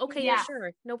 Like, okay, yeah,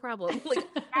 sure. No problem. Like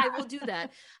I will do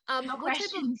that. No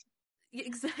questions.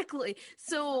 Exactly.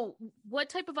 So what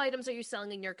type of items are you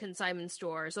selling in your consignment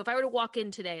store? So if I were to walk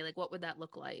in today, like what would that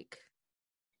look like?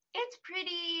 It's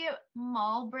pretty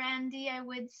mall brandy, I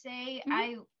would say.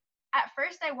 At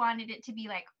first I wanted it to be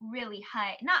like really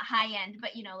high, not high end,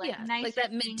 but you know, like nice, like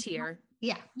that mid tier.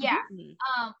 Yeah.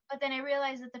 But then I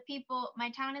realized that the people, my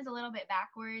town is a little bit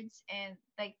backwards, and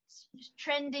like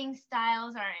trending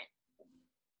styles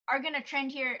are gonna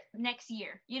trend here next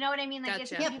year. You know what I mean? Like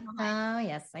gotcha. It's oh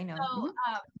yes, I know. So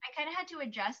I kind of had to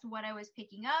adjust what I was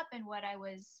picking up and what I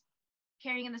was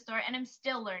carrying in the store, and I'm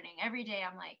still learning every day.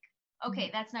 I'm like, okay,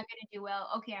 that's not gonna do well.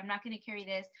 Okay, I'm not gonna carry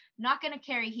this. Not gonna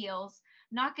carry heels.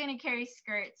 Not gonna carry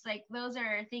skirts. Like those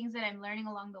are things that I'm learning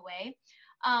along the way.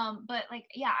 But like,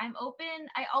 yeah, I'm open.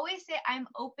 I always say I'm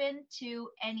open to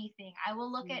anything. I will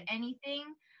look at anything,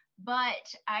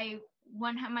 but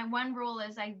my one rule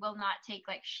is I will not take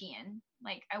like Shein.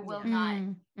 Like I will not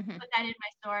put that in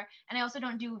my store. And I also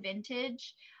don't do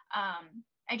vintage.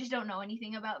 I just don't know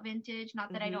anything about vintage.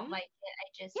 Not that I don't like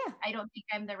it. I don't think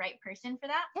I'm the right person for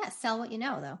that. Yeah, sell what you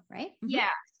know though, right? Yeah.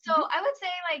 So I would say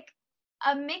like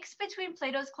a mix between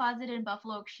Plato's Closet and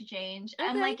Buffalo Exchange.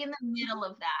 I'm like in the middle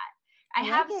of that. I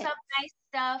have some nice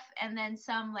stuff and then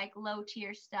some like low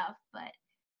tier stuff, but.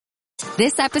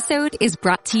 This episode is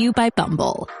brought to you by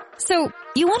Bumble. So,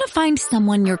 you want to find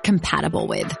someone you're compatible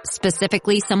with,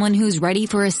 specifically someone who's ready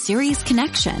for a serious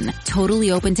connection, totally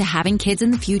open to having kids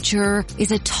in the future,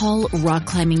 is a tall,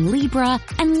 rock-climbing Libra,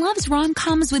 and loves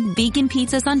rom-coms with vegan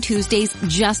pizzas on Tuesdays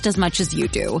just as much as you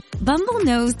do. Bumble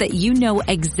knows that you know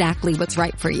exactly what's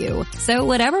right for you. So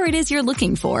whatever it is you're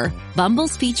looking for,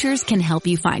 Bumble's features can help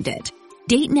you find it.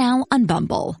 Date now on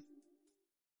Bumble.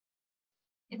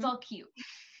 It's all cute.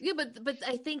 Yeah, but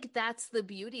I think that's the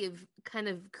beauty of kind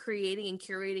of creating and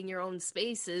curating your own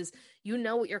space is you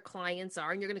know what your clients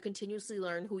are, and you're going to continuously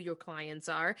learn who your clients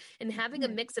are. And having a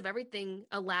mix of everything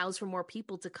allows for more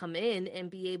people to come in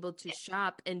and be able to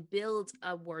shop and build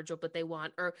a wardrobe that they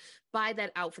want or buy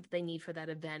that outfit that they need for that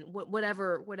event,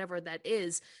 whatever that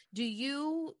is. Do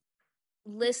you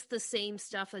list the same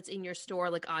stuff that's in your store,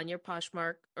 like on your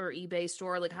Poshmark or eBay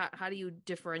store? Like how do you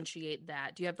differentiate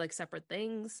that? Do you have like separate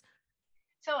things?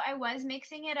 So I was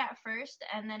mixing it at first,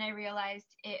 and then I realized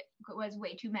it was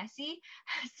way too messy.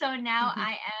 So now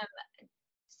I am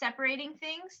separating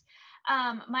things.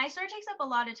 My store takes up a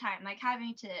lot of time, like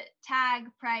having to tag,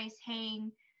 price,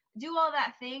 hang, do all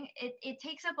that thing. It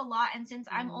takes up a lot. And since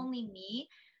I'm only me,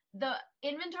 the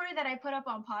inventory that I put up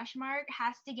on Poshmark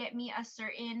has to get me a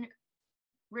certain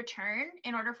return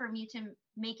in order for me to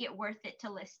make it worth it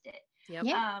to list it. Yep.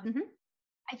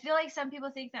 I feel like some people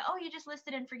think that, oh, you just list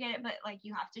it and forget it, but like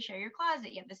you have to share your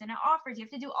closet, you have to send out offers, you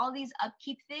have to do all these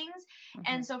upkeep things.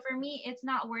 And so for me, it's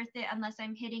not worth it unless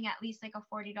I'm hitting at least like a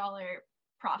 $40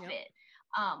 profit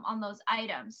on those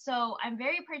items. So I'm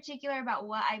very particular about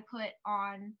what I put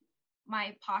on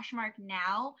my Poshmark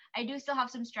now. I do still have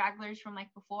some stragglers from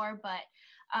like before, but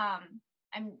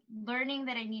I'm learning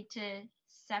that I need to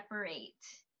separate.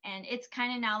 And it's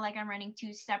kind of now like I'm running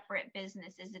two separate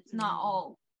businesses. It's not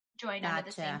all joined under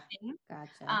the same thing.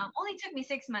 Gotcha. Only took me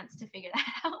 6 months to figure that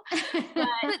out.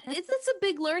 But it's a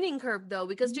big learning curve though,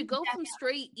 because to go from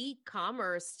straight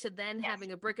e-commerce to then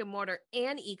having a brick and mortar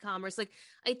and e-commerce, like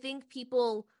I think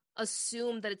people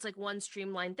assume that it's like one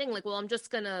streamlined thing. Like, well, I'm just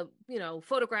gonna,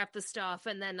 photograph the stuff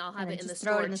and then I'll have it in the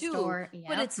store too. Yep.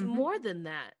 But it's more than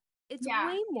that. It's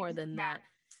way more than that.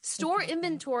 Store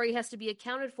inventory has to be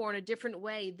accounted for in a different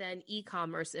way than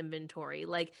e-commerce inventory.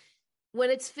 Like when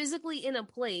it's physically in a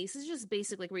place, it's just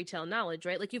basic like retail knowledge,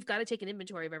 right? Like you've got to take an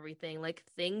inventory of everything. Like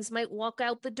things might walk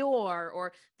out the door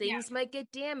or things might get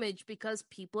damaged because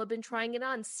people have been trying it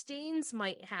on. Stains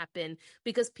might happen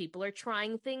because people are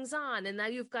trying things on. And now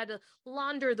you've got to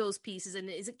launder those pieces. And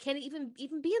can it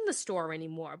even be in the store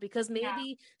anymore? Because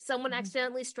maybe someone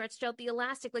accidentally stretched out the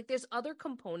elastic. Like there's other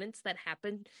components that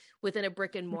happen within a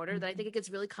brick and mortar that I think it gets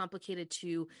really complicated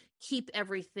to keep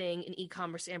everything in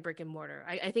e-commerce and brick and mortar.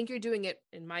 I think you're doing it,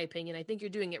 in my opinion, I think you're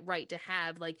doing it right to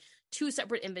have like two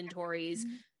separate inventories,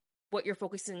 what you're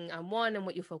focusing on one and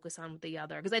what you focus on with the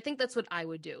other. Because I think that's what I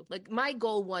would do. Like my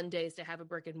goal one day is to have a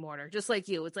brick and mortar, just like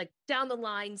you. It's like down the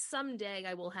line, someday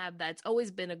I will have that. It's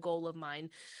always been a goal of mine.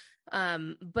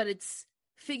 But it's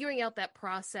figuring out that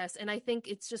process. And I think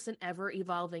it's just an ever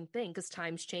evolving thing because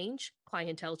times change,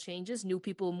 clientele changes, new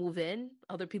people move in,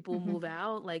 other people move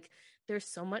out. Like there's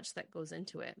so much that goes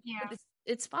into it. But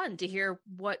it's fun to hear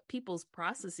what people's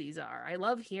processes are. I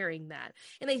love hearing that.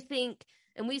 And I think,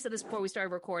 and we said this before we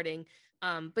started recording,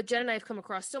 but Jen and I have come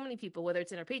across so many people, whether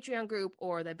it's in our Patreon group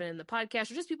or they've been in the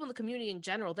podcast or just people in the community in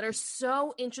general that are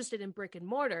so interested in brick and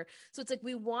mortar. So it's like,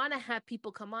 we want to have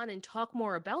people come on and talk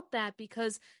more about that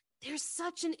because there's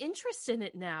such an interest in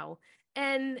it now.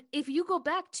 And if you go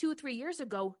back 2 or 3 years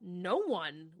ago, no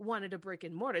one wanted a brick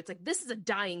and mortar. It's like, this is a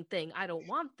dying thing. I don't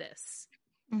want this.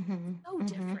 So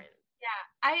different.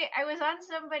 Yeah, I was on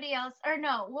somebody else, or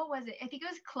no, what was it? I think it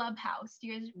was Clubhouse.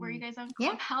 Were you guys on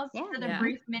Clubhouse for the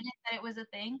brief minute that it was a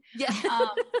thing? Yeah.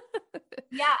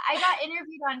 Yeah, I got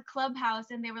interviewed on Clubhouse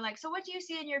and they were like, so what do you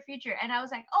see in your future? And I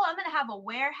was like, oh, I'm going to have a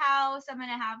warehouse. I'm going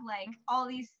to have like all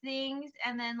these things.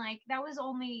 And then like, that was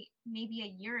only maybe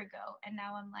a year ago. And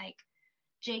now I'm like,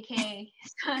 JK,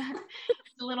 it's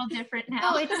a little different now.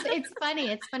 Oh, it's funny.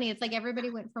 It's funny. It's like everybody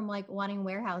went from like wanting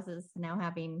warehouses to now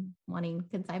wanting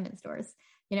consignment stores.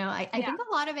 I think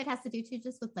a lot of it has to do too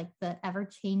just with like the ever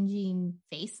changing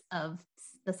face of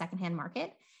the secondhand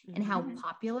market and how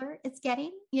popular it's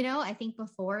getting. I think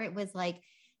before it was like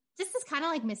just this kind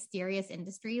of like mysterious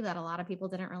industry that a lot of people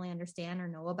didn't really understand or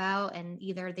know about. And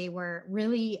either they were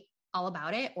really all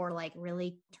about it or like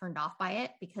really turned off by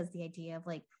it because the idea of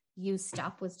like used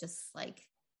stuff was just like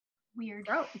weird,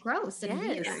 gross and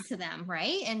weird to them.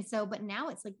 Right. And so, but now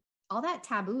it's like all that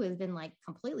taboo has been like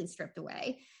completely stripped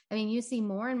away. I mean, you see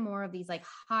more and more of these like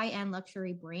high-end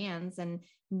luxury brands and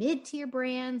mid-tier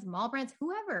brands, mall brands,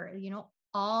 whoever,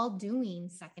 all doing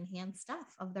secondhand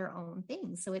stuff of their own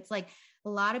things. So it's like a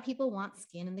lot of people want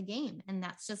skin in the game and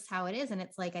that's just how it is. And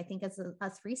it's like, I think as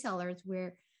us resellers,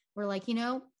 we're like,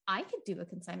 I could do a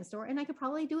consignment store and I could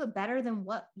probably do it better than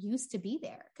what used to be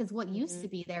there. Cause what used to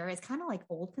be there is kind of like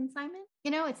old consignment,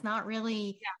 it's not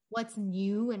really what's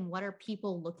new and what are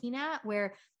people looking at,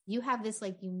 where you have this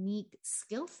like unique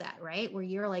skill set, right? Where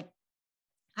you're like,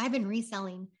 I've been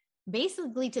reselling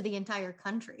basically to the entire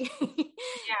country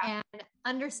and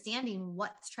understanding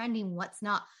what's trending, what's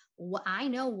not. I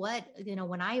know what,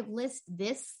 when I list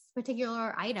this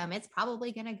particular item, it's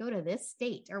probably going to go to this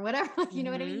state or whatever, you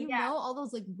know what I mean? You know, all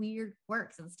those like weird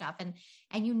quirks and stuff. And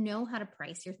you know how to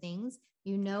price your things,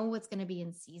 what's going to be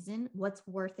in season, what's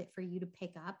worth it for you to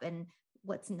pick up and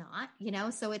what's not,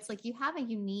 so it's like, you have a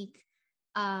unique,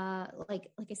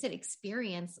 like I said,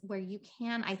 experience where you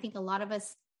can, I think a lot of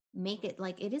us make it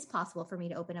like, it is possible for me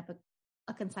to open up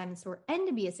a consignment store and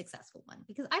to be a successful one,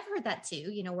 because I've heard that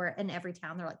too, where in every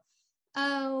town they're like,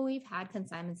 oh, we've had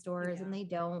consignment stores and they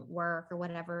don't work or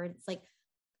whatever. It's like,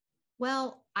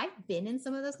 well, I've been in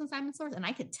some of those consignment stores and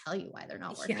I could tell you why they're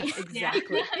not working. Yeah,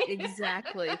 exactly.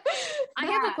 Exactly. I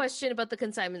have a question about the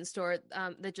consignment store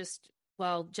that just,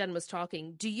 while Jen was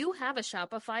talking, do you have a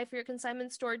Shopify for your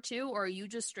consignment store too? Or are you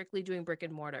just strictly doing brick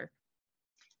and mortar?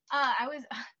 I was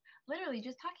literally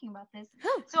just talking about this.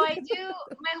 So I do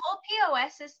my whole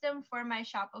POS system for my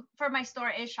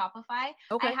store is Shopify.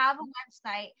 Okay. I have a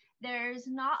website. There's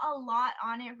not a lot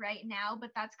on it right now, but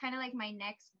that's kind of like my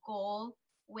next goal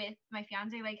with my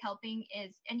fiance, like helping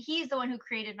is, and he's the one who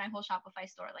created my whole Shopify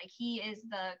store. Like he is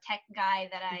the tech guy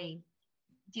that I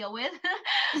deal with.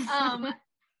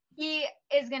 He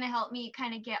is going to help me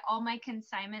kind of get all my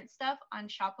consignment stuff on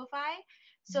Shopify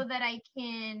so that I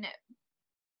can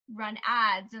run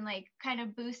ads and like kind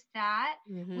of boost that.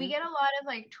 Mm-hmm. We get a lot of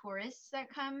like tourists that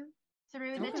come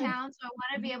through the town, so I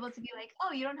want to be able to be like,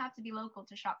 oh, you don't have to be local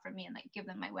to shop from me, and like give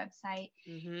them my website.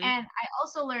 Mm-hmm. And I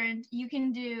also learned you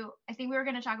can do, I think we were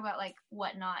going to talk about like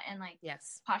Whatnot and like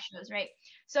Yes. Posh shows, right?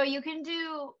 So you can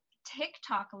do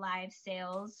TikTok live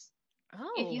sales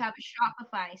if you have a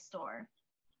Shopify store.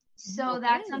 So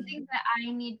that's something that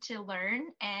I need to learn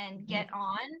and get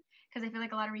on, because I feel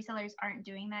like a lot of resellers aren't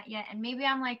doing that yet. And maybe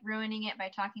I'm like ruining it by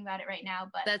talking about it right now,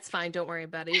 but that's fine. Don't worry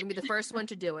about it. You're gonna be the first one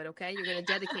to do it. Okay. You're going to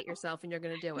dedicate yourself and you're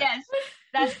going to do it. Yes,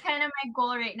 that's kind of my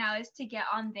goal right now, is to get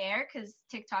on there, because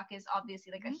TikTok is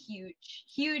obviously like a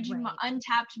huge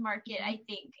untapped market, I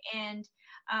think. And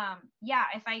yeah,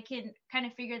 if I can kind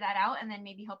of figure that out and then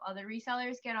maybe help other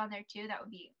resellers get on there too, that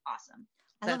would be awesome.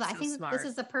 I love that. I think this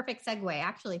is a perfect segue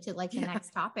actually to like the next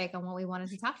topic on what we wanted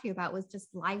to talk to you about, was just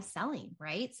live selling,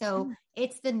 right? So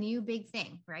it's the new big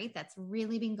thing, right? That's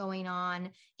really been going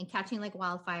on and catching like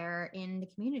wildfire in the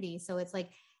community. So it's like,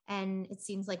 and it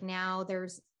seems like now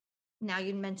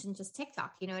you mentioned just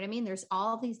TikTok, you know what I mean? There's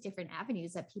all these different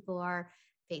avenues that people are,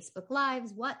 Facebook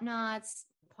Lives, Whatnots,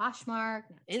 Poshmark,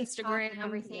 Instagram, and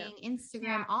everything,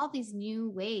 Instagram, all these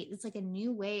new ways. It's like a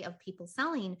new way of people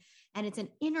selling, and it's an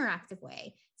interactive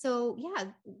way. So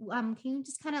can you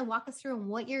just kind of walk us through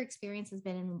what your experience has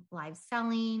been in live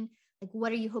selling? Like,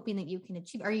 what are you hoping that you can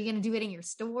achieve? Are you going to do it in your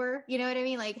store? You know what I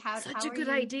mean? Like such a good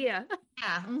idea.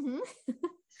 Yeah. Mm-hmm.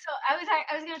 So I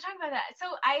was going to talk about that. So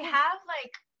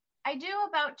I do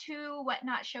about 2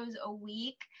 Whatnot shows a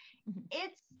week.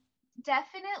 It's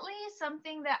definitely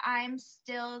something that I'm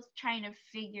still trying to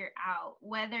figure out,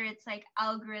 whether it's like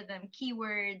algorithm,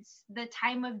 keywords, the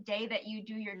time of day that you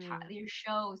do your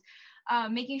shows,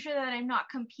 making sure that I'm not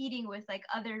competing with like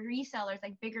other resellers,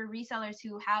 like bigger resellers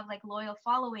who have like loyal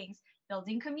followings,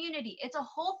 building community. It's a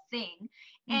whole thing.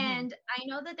 And I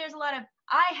know that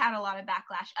I had a lot of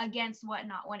backlash against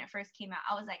Whatnot when it first came out.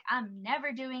 I was like, I'm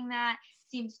never doing that.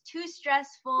 Seems too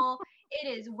stressful. It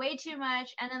is way too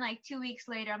much. And then like 2 weeks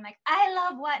later, I'm like, I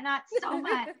love Whatnot so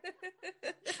much.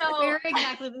 So we're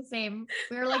exactly the same.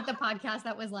 We're like the podcast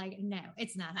that was like, no,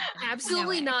 it's not happening.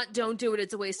 Absolutely not. Don't do it.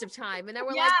 It's a waste of time. And then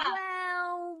we're like,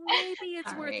 well, maybe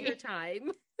it's worth your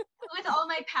time. With all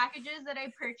my packages that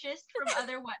I purchased from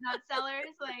other Whatnot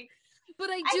sellers, like. But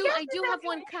I do have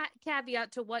one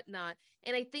caveat to Whatnot,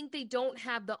 and I think they don't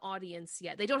have the audience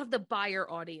yet. They don't have the buyer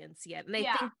audience yet. And I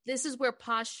think this is where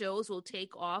Posh shows will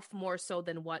take off more so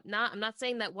than Whatnot. I'm not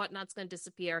saying that Whatnot's going to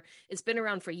disappear. It's been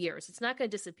around for years. It's not going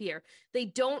to disappear. They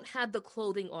don't have the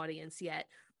clothing audience yet.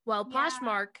 While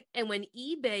Poshmark, and when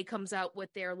eBay comes out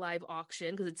with their live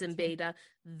auction, because it's in beta,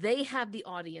 they have the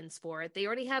audience for it. They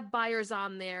already have buyers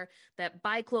on there that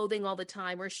buy clothing all the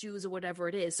time, or shoes, or whatever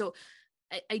it is. So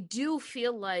I do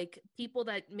feel like people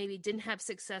that maybe didn't have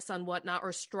success on Whatnot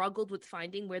or struggled with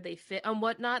finding where they fit on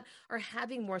Whatnot are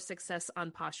having more success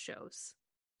on Posh shows.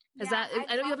 I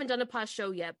know you haven't done a Posh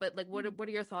show yet, but like, what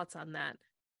are your thoughts on that?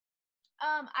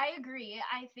 I agree.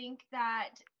 I think that,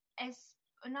 as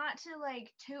not to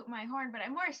like toot my horn, but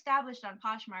I'm more established on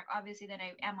Poshmark obviously than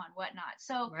I am on Whatnot.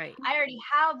 So I already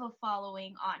have a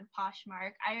following on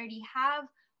Poshmark. I already have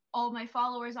all my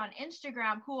followers on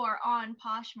Instagram who are on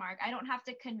Poshmark. I don't have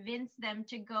to convince them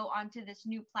to go onto this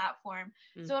new platform.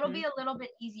 So it'll be a little bit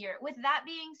easier. With that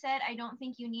being said, I don't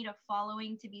think you need a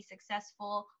following to be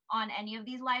successful on any of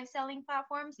these live selling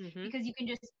platforms, because you can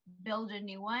just build a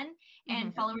new one,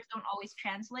 and followers don't always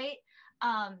translate.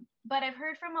 But I've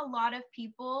heard from a lot of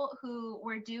people who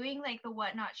were doing like the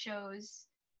Whatnot shows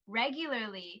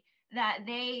regularly that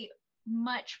they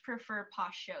much prefer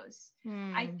Posh shows.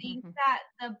 I think that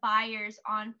the buyers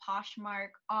on Poshmark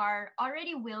are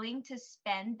already willing to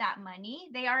spend that money.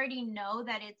 They already know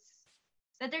that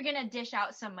they're going to dish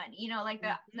out some money. You know, like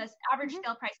the average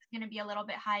sale price is going to be a little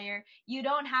bit higher. You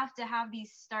don't have to have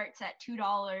these starts at $2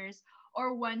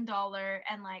 or $1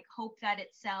 and like hope that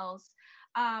it sells.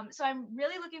 So I'm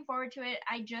really looking forward to it.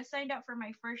 I just signed up for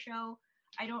my first show.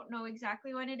 I don't know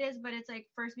exactly when it is, but it's like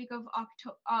first week of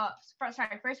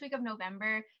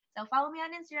November. So follow me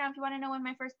on Instagram if you want to know when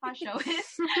my first Posh show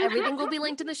is. Everything will be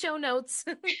linked in the show notes.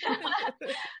 But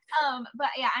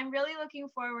yeah, I'm really looking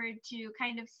forward to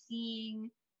kind of seeing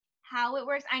how it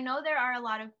works. I know there are a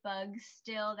lot of bugs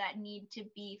still that need to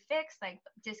be fixed, like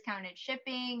discounted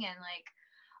shipping and like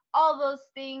all those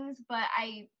things, but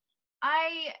I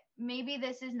maybe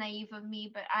this is naive of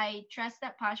me, but I trust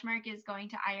that Poshmark is going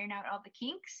to iron out all the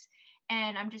kinks,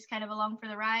 and I'm just kind of along for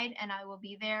the ride, and I will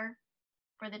be there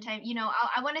for the time. You know,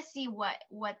 I want to see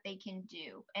what they can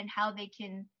do and how they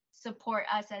can support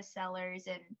us as sellers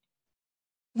and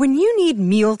When you need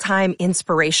mealtime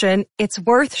inspiration, it's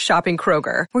worth shopping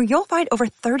Kroger, where you'll find over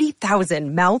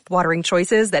 30,000 mouth-watering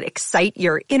choices that excite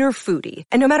your inner foodie.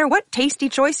 And no matter what tasty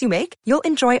choice you make, you'll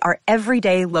enjoy our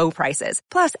everyday low prices,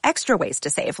 plus extra ways to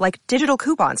save, like digital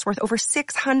coupons worth over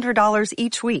 $600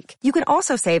 each week. You can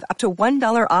also save up to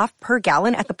 $1 off per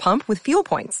gallon at the pump with fuel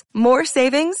points. More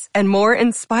savings and more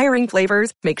inspiring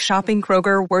flavors make shopping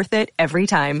Kroger worth it every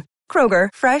time. Kroger,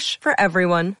 fresh for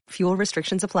everyone. Fuel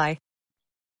restrictions apply.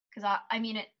 Because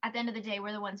at the end of the day,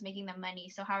 we're the ones making them money.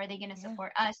 So how are they going to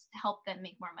support us to help them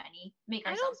make more money, make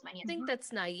ourselves money? I think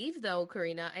that's naive, though,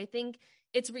 Karina. I think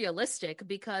it's realistic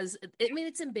because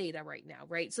it's in beta right now,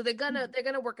 right? So they're gonna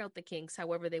work out the kinks,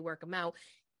 however they work them out.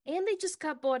 And they just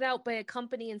got bought out by a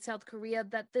company in South Korea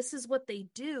that this is what they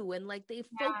do, and like they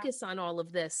focus on all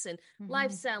of this and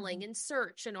live selling and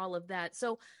search and all of that.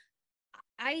 So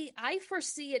I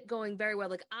foresee it going very well.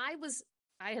 Like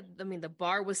the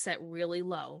bar was set really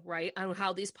low, right? On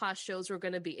how these Posh shows were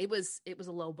going to be. It was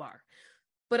a low bar,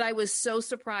 but I was so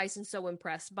surprised and so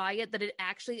impressed by it that it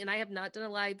actually, and I have not done a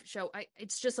live show.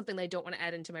 It's just something that I don't want to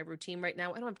add into my routine right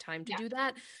now. I don't have time to do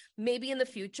that. Maybe in the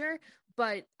future,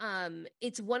 but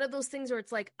it's one of those things where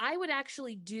it's like, I would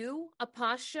actually do a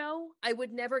Posh show. I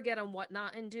would never get on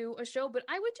Whatnot and do a show, but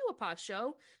I would do a Posh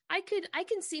show. I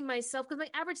can see myself, because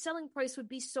my average selling price would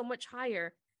be so much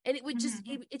higher. And it would just,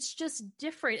 it's just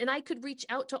different. And I could reach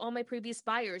out to all my previous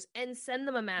buyers and send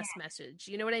them a mass message.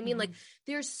 You know what I mean? Like,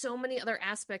 there's so many other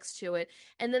aspects to it.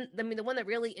 And then, the one that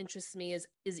really interests me is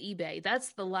eBay.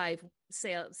 That's the live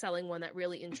selling one that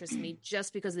really interests me,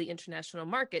 just because of the international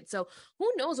market. So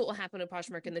who knows what will happen to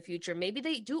Poshmark in the future? Maybe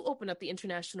they do open up the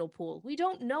international pool. We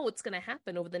don't know what's going to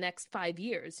happen over the next 5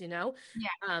 years, you know?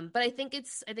 Yeah. But I think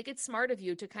it's smart of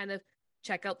you to kind of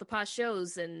check out the Posh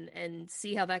shows and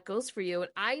see how that goes for you.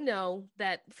 And I know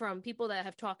that from people that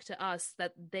have talked to us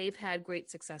that they've had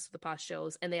great success with the Posh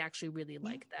shows and they actually really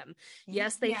like them.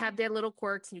 Yes, they have their little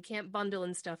quirks and you can't bundle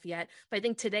and stuff yet, but I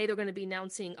think today they're going to be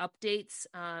announcing updates.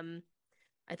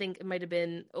 I think it might have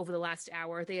been over the last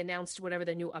hour. They announced whatever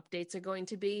the new updates are going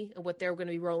to be and what they're going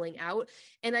to be rolling out.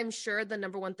 And I'm sure the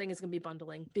number one thing is going to be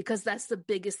bundling, because that's the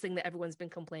biggest thing that everyone's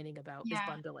been complaining about is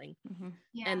bundling.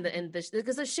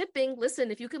 Because the shipping, listen,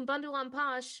 if you can bundle on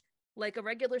Posh, like a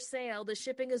regular sale, the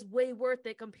shipping is way worth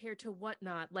it compared to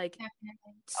Whatnot. Like,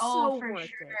 so for worth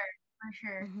sure. it. For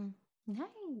sure. Nice.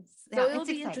 So it'll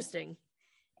be interesting.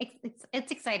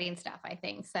 It's exciting stuff, I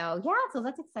think. So so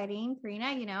that's exciting, Karina.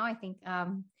 I think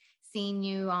seeing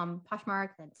you on Poshmark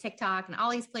and TikTok and all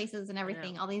these places and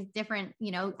everything, all these different,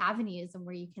 avenues and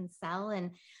where you can sell. And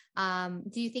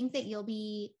do you think that you'll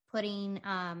be putting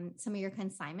some of your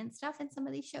consignment stuff in some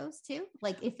of these shows too?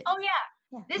 Like if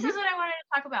This is what I wanted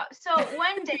to talk about. So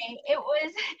one day it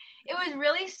was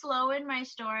really slow in my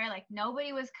store. Like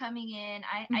nobody was coming in.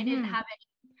 I didn't have any.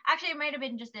 Actually, it might have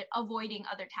been just avoiding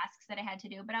other tasks that I had to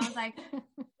do. But I was like,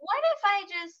 what if I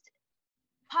just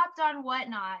popped on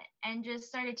Whatnot and just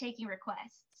started taking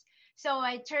requests? So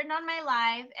I turned on my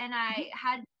live and I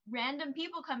had random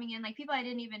people coming in, like people I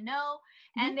didn't even know.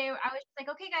 And I was just like,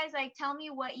 okay, guys, like, tell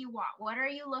me what you want. What are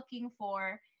you looking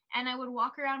for? And I would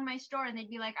walk around my store and they'd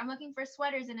be like, I'm looking for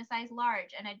sweaters in a size large.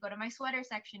 And I'd go to my sweater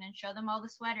section and show them all the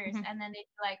sweaters. And then they'd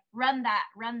be like, run that.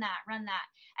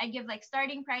 I'd give like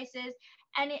starting prices.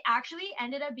 And it actually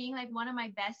ended up being like one of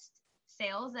my best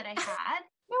sales that I had.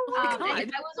 I was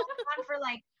on for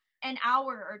like an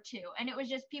hour or two. And it was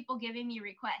just people giving me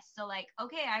requests. So like,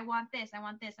 okay, I want this. And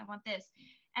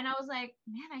I was like,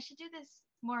 man, I should do this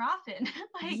more often.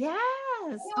 Like,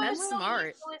 yes, that's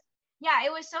smart.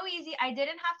 It was so easy. I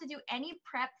didn't have to do any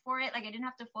prep for it. Like I didn't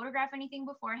have to photograph anything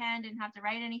beforehand, didn't have to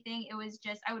write anything. It was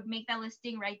just, I would make that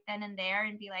listing right then and there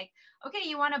and be like, okay,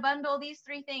 you want to bundle these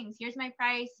 3 things. Here's my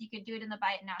price. You could do it in the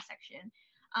buy it now section.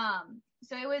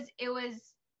 So it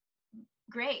was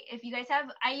great. If you guys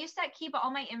I used to keep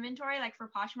all my inventory like for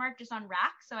Poshmark just on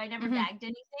rack. So I never bagged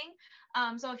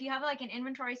anything. So if you have like an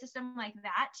inventory system like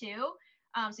that too,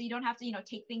 so you don't have to,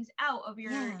 take things out of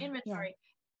your inventory.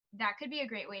 That could be a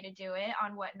great way to do it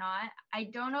on Whatnot. I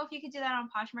don't know if you could do that on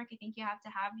Poshmark. I think you have to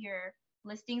have your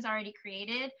listings already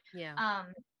created.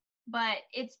 But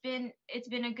it's been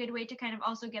a good way to kind of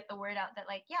also get the word out that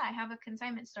like, I have a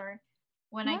consignment store.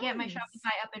 When I get my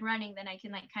Shopify up and running, then I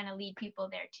can like kind of lead people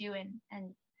there too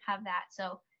and have that.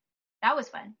 So that was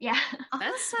fun. Yeah.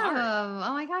 That's smart.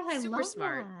 Oh my gosh, I Super love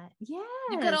smart. that. Yeah.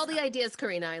 You've got all the ideas,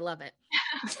 Karina. I love it.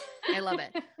 I love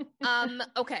it.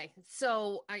 Okay.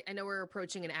 So I know we're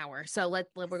approaching an hour, so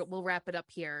we'll wrap it up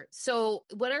here. So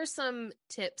what are some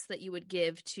tips that you would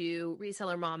give to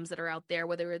reseller moms that are out there,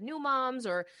 whether they're new moms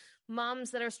or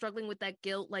moms that are struggling with that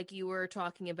guilt like you were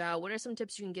talking about? What are some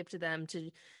tips you can give to them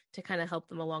to kind of help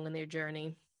them along on their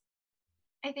journey?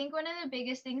 I think one of the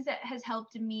biggest things that has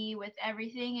helped me with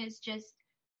everything is just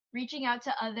reaching out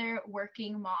to other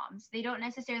working moms. They don't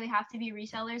necessarily have to be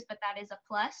resellers, but that is a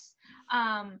plus.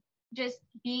 Just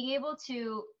being able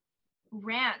to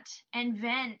rant and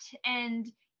vent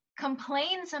and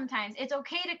complain sometimes. It's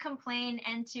okay to complain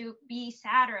and to be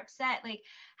sad or upset. Like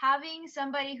having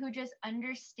somebody who just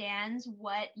understands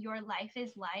what your life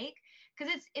is like,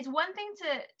 because it's one thing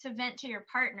to vent to your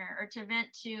partner or to vent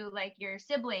to like your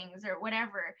siblings or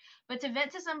whatever, but to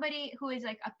vent to somebody who is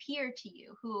like a peer to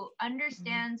you, who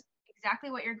understands exactly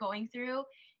what you're going through,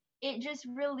 it just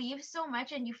relieves so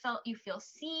much, and you feel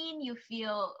seen, you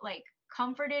feel like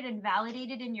comforted and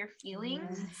validated in your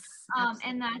feelings.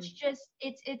 And that's just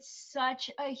it's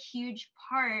such a huge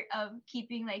part of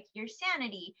keeping like your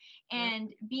sanity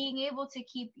and being able to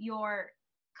keep your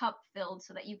cup filled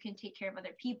so that you can take care of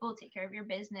other people, take care of your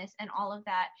business and all of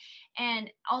that. And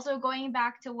also going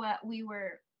back to what we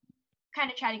were kind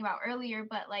of chatting about earlier,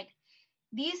 but like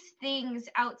these things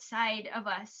outside of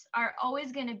us are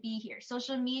always going to be here.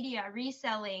 Social media,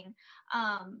 reselling,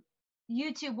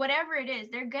 YouTube, whatever it is,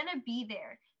 they're going to be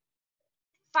there.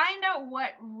 Find out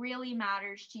what really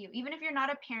matters to you. Even if you're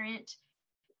not a parent,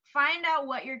 find out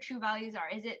what your true values are.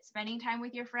 Is it spending time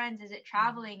with your friends? Is it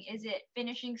traveling? Is it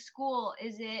finishing school?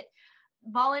 Is it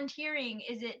volunteering?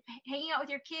 Is it hanging out with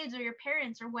your kids or your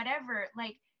parents or whatever?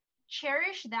 Like,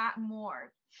 cherish that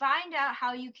more. Find out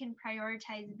how you can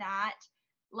prioritize that,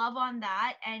 love on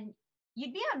that, and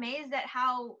you'd be amazed at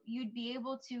how you'd be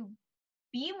able to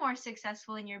be more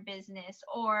successful in your business,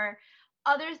 or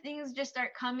other things just start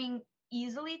coming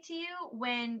easily to you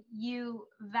when you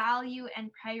value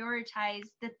and prioritize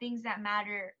the things that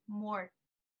matter more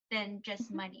than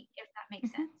just money, if that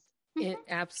makes sense. It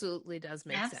absolutely does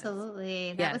make sense.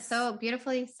 Absolutely. That was so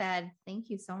beautifully said. Thank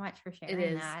you so much for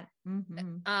sharing that.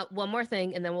 One more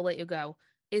thing, and then we'll let you go.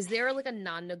 Is there like a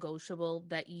non-negotiable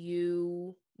that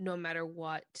you, no matter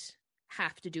what,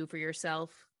 have to do for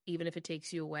yourself, even if it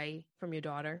takes you away from your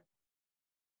daughter?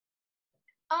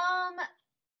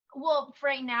 Well, for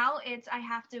right now, I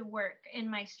have to work in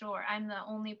my store. I'm the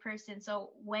only person.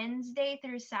 So Wednesday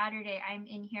through Saturday, I'm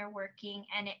in here working,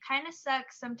 and it kind of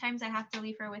sucks. Sometimes I have to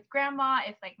leave her with grandma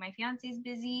if like my fiance's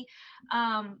busy.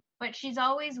 But she's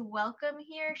always welcome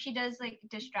here. She does like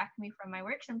distract me from my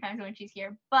work sometimes when she's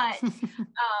here, but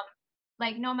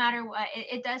like no matter what,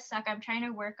 it does suck. I'm trying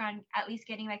to work on at least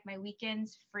getting like my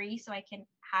weekends free so I can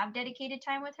have dedicated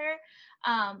time with her.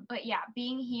 But yeah,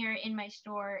 being here in my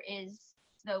store is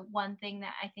the one thing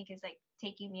that I think is like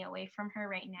taking me away from her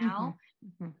right now.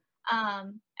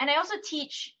 And I also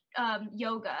teach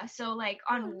yoga. So like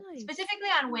specifically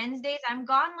on Wednesdays, I'm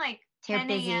gone like 10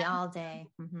 a.m. all day.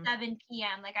 7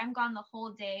 p.m. Like I'm gone the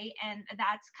whole day, and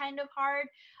that's kind of hard.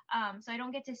 So I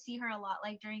don't get to see her a lot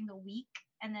like during the week.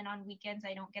 And then on weekends,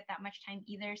 I don't get that much time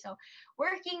either. So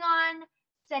working on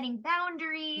setting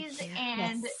boundaries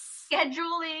and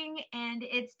scheduling, and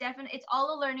it's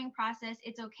all a learning process.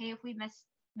 It's okay if we mess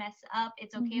up.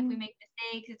 It's okay if we make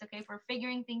mistakes. It's okay if we're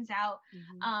figuring things out.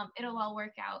 It'll all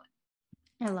work out.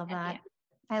 I love that.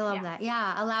 I love that.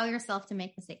 Yeah. Allow yourself to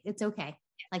make mistakes. It's okay.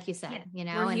 Like you said, you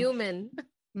know, we're human.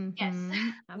 Yes.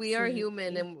 We are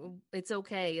human, and it's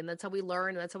okay. And that's how we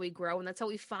learn, and that's how we grow, and that's how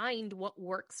we find what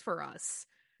works for us.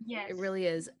 Yes. It really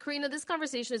is. Karina, this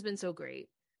conversation has been so great.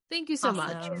 Thank you so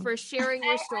much for sharing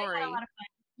your story. I had a lot of fun.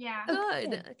 Yeah.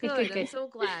 Good. I'm so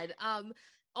glad.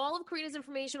 All of Karina's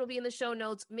information will be in the show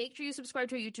notes. Make sure you subscribe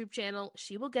to her YouTube channel.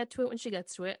 She will get to it when she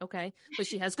gets to it, okay? But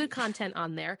she has good content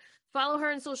on there. Follow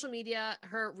her on social media.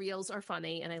 Her reels are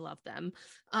funny, and I love them.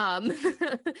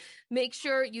 Make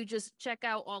sure you just check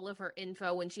out all of her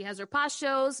info when she has her past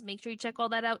shows. Make sure you check all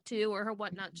that out too, or her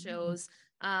whatnot shows.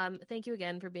 Thank you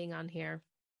again for being on here.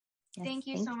 Yes, thank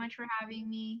you so much for having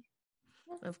me.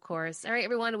 Of course. All right,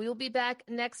 everyone. We will be back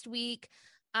next week.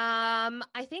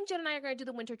 I think Jen and I are going to do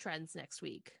the winter trends next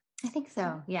week. I think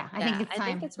so. Yeah. I think it's time.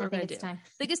 I think it's time. I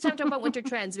think it's time to talk about winter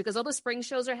trends, because all the spring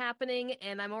shows are happening,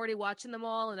 and I'm already watching them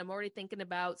all, and I'm already thinking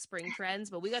about spring trends,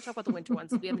 but we got to talk about the winter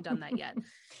ones. We haven't done that yet.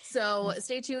 So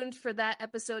stay tuned for that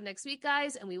episode next week,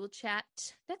 guys, and we will chat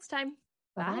next time.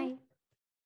 Bye.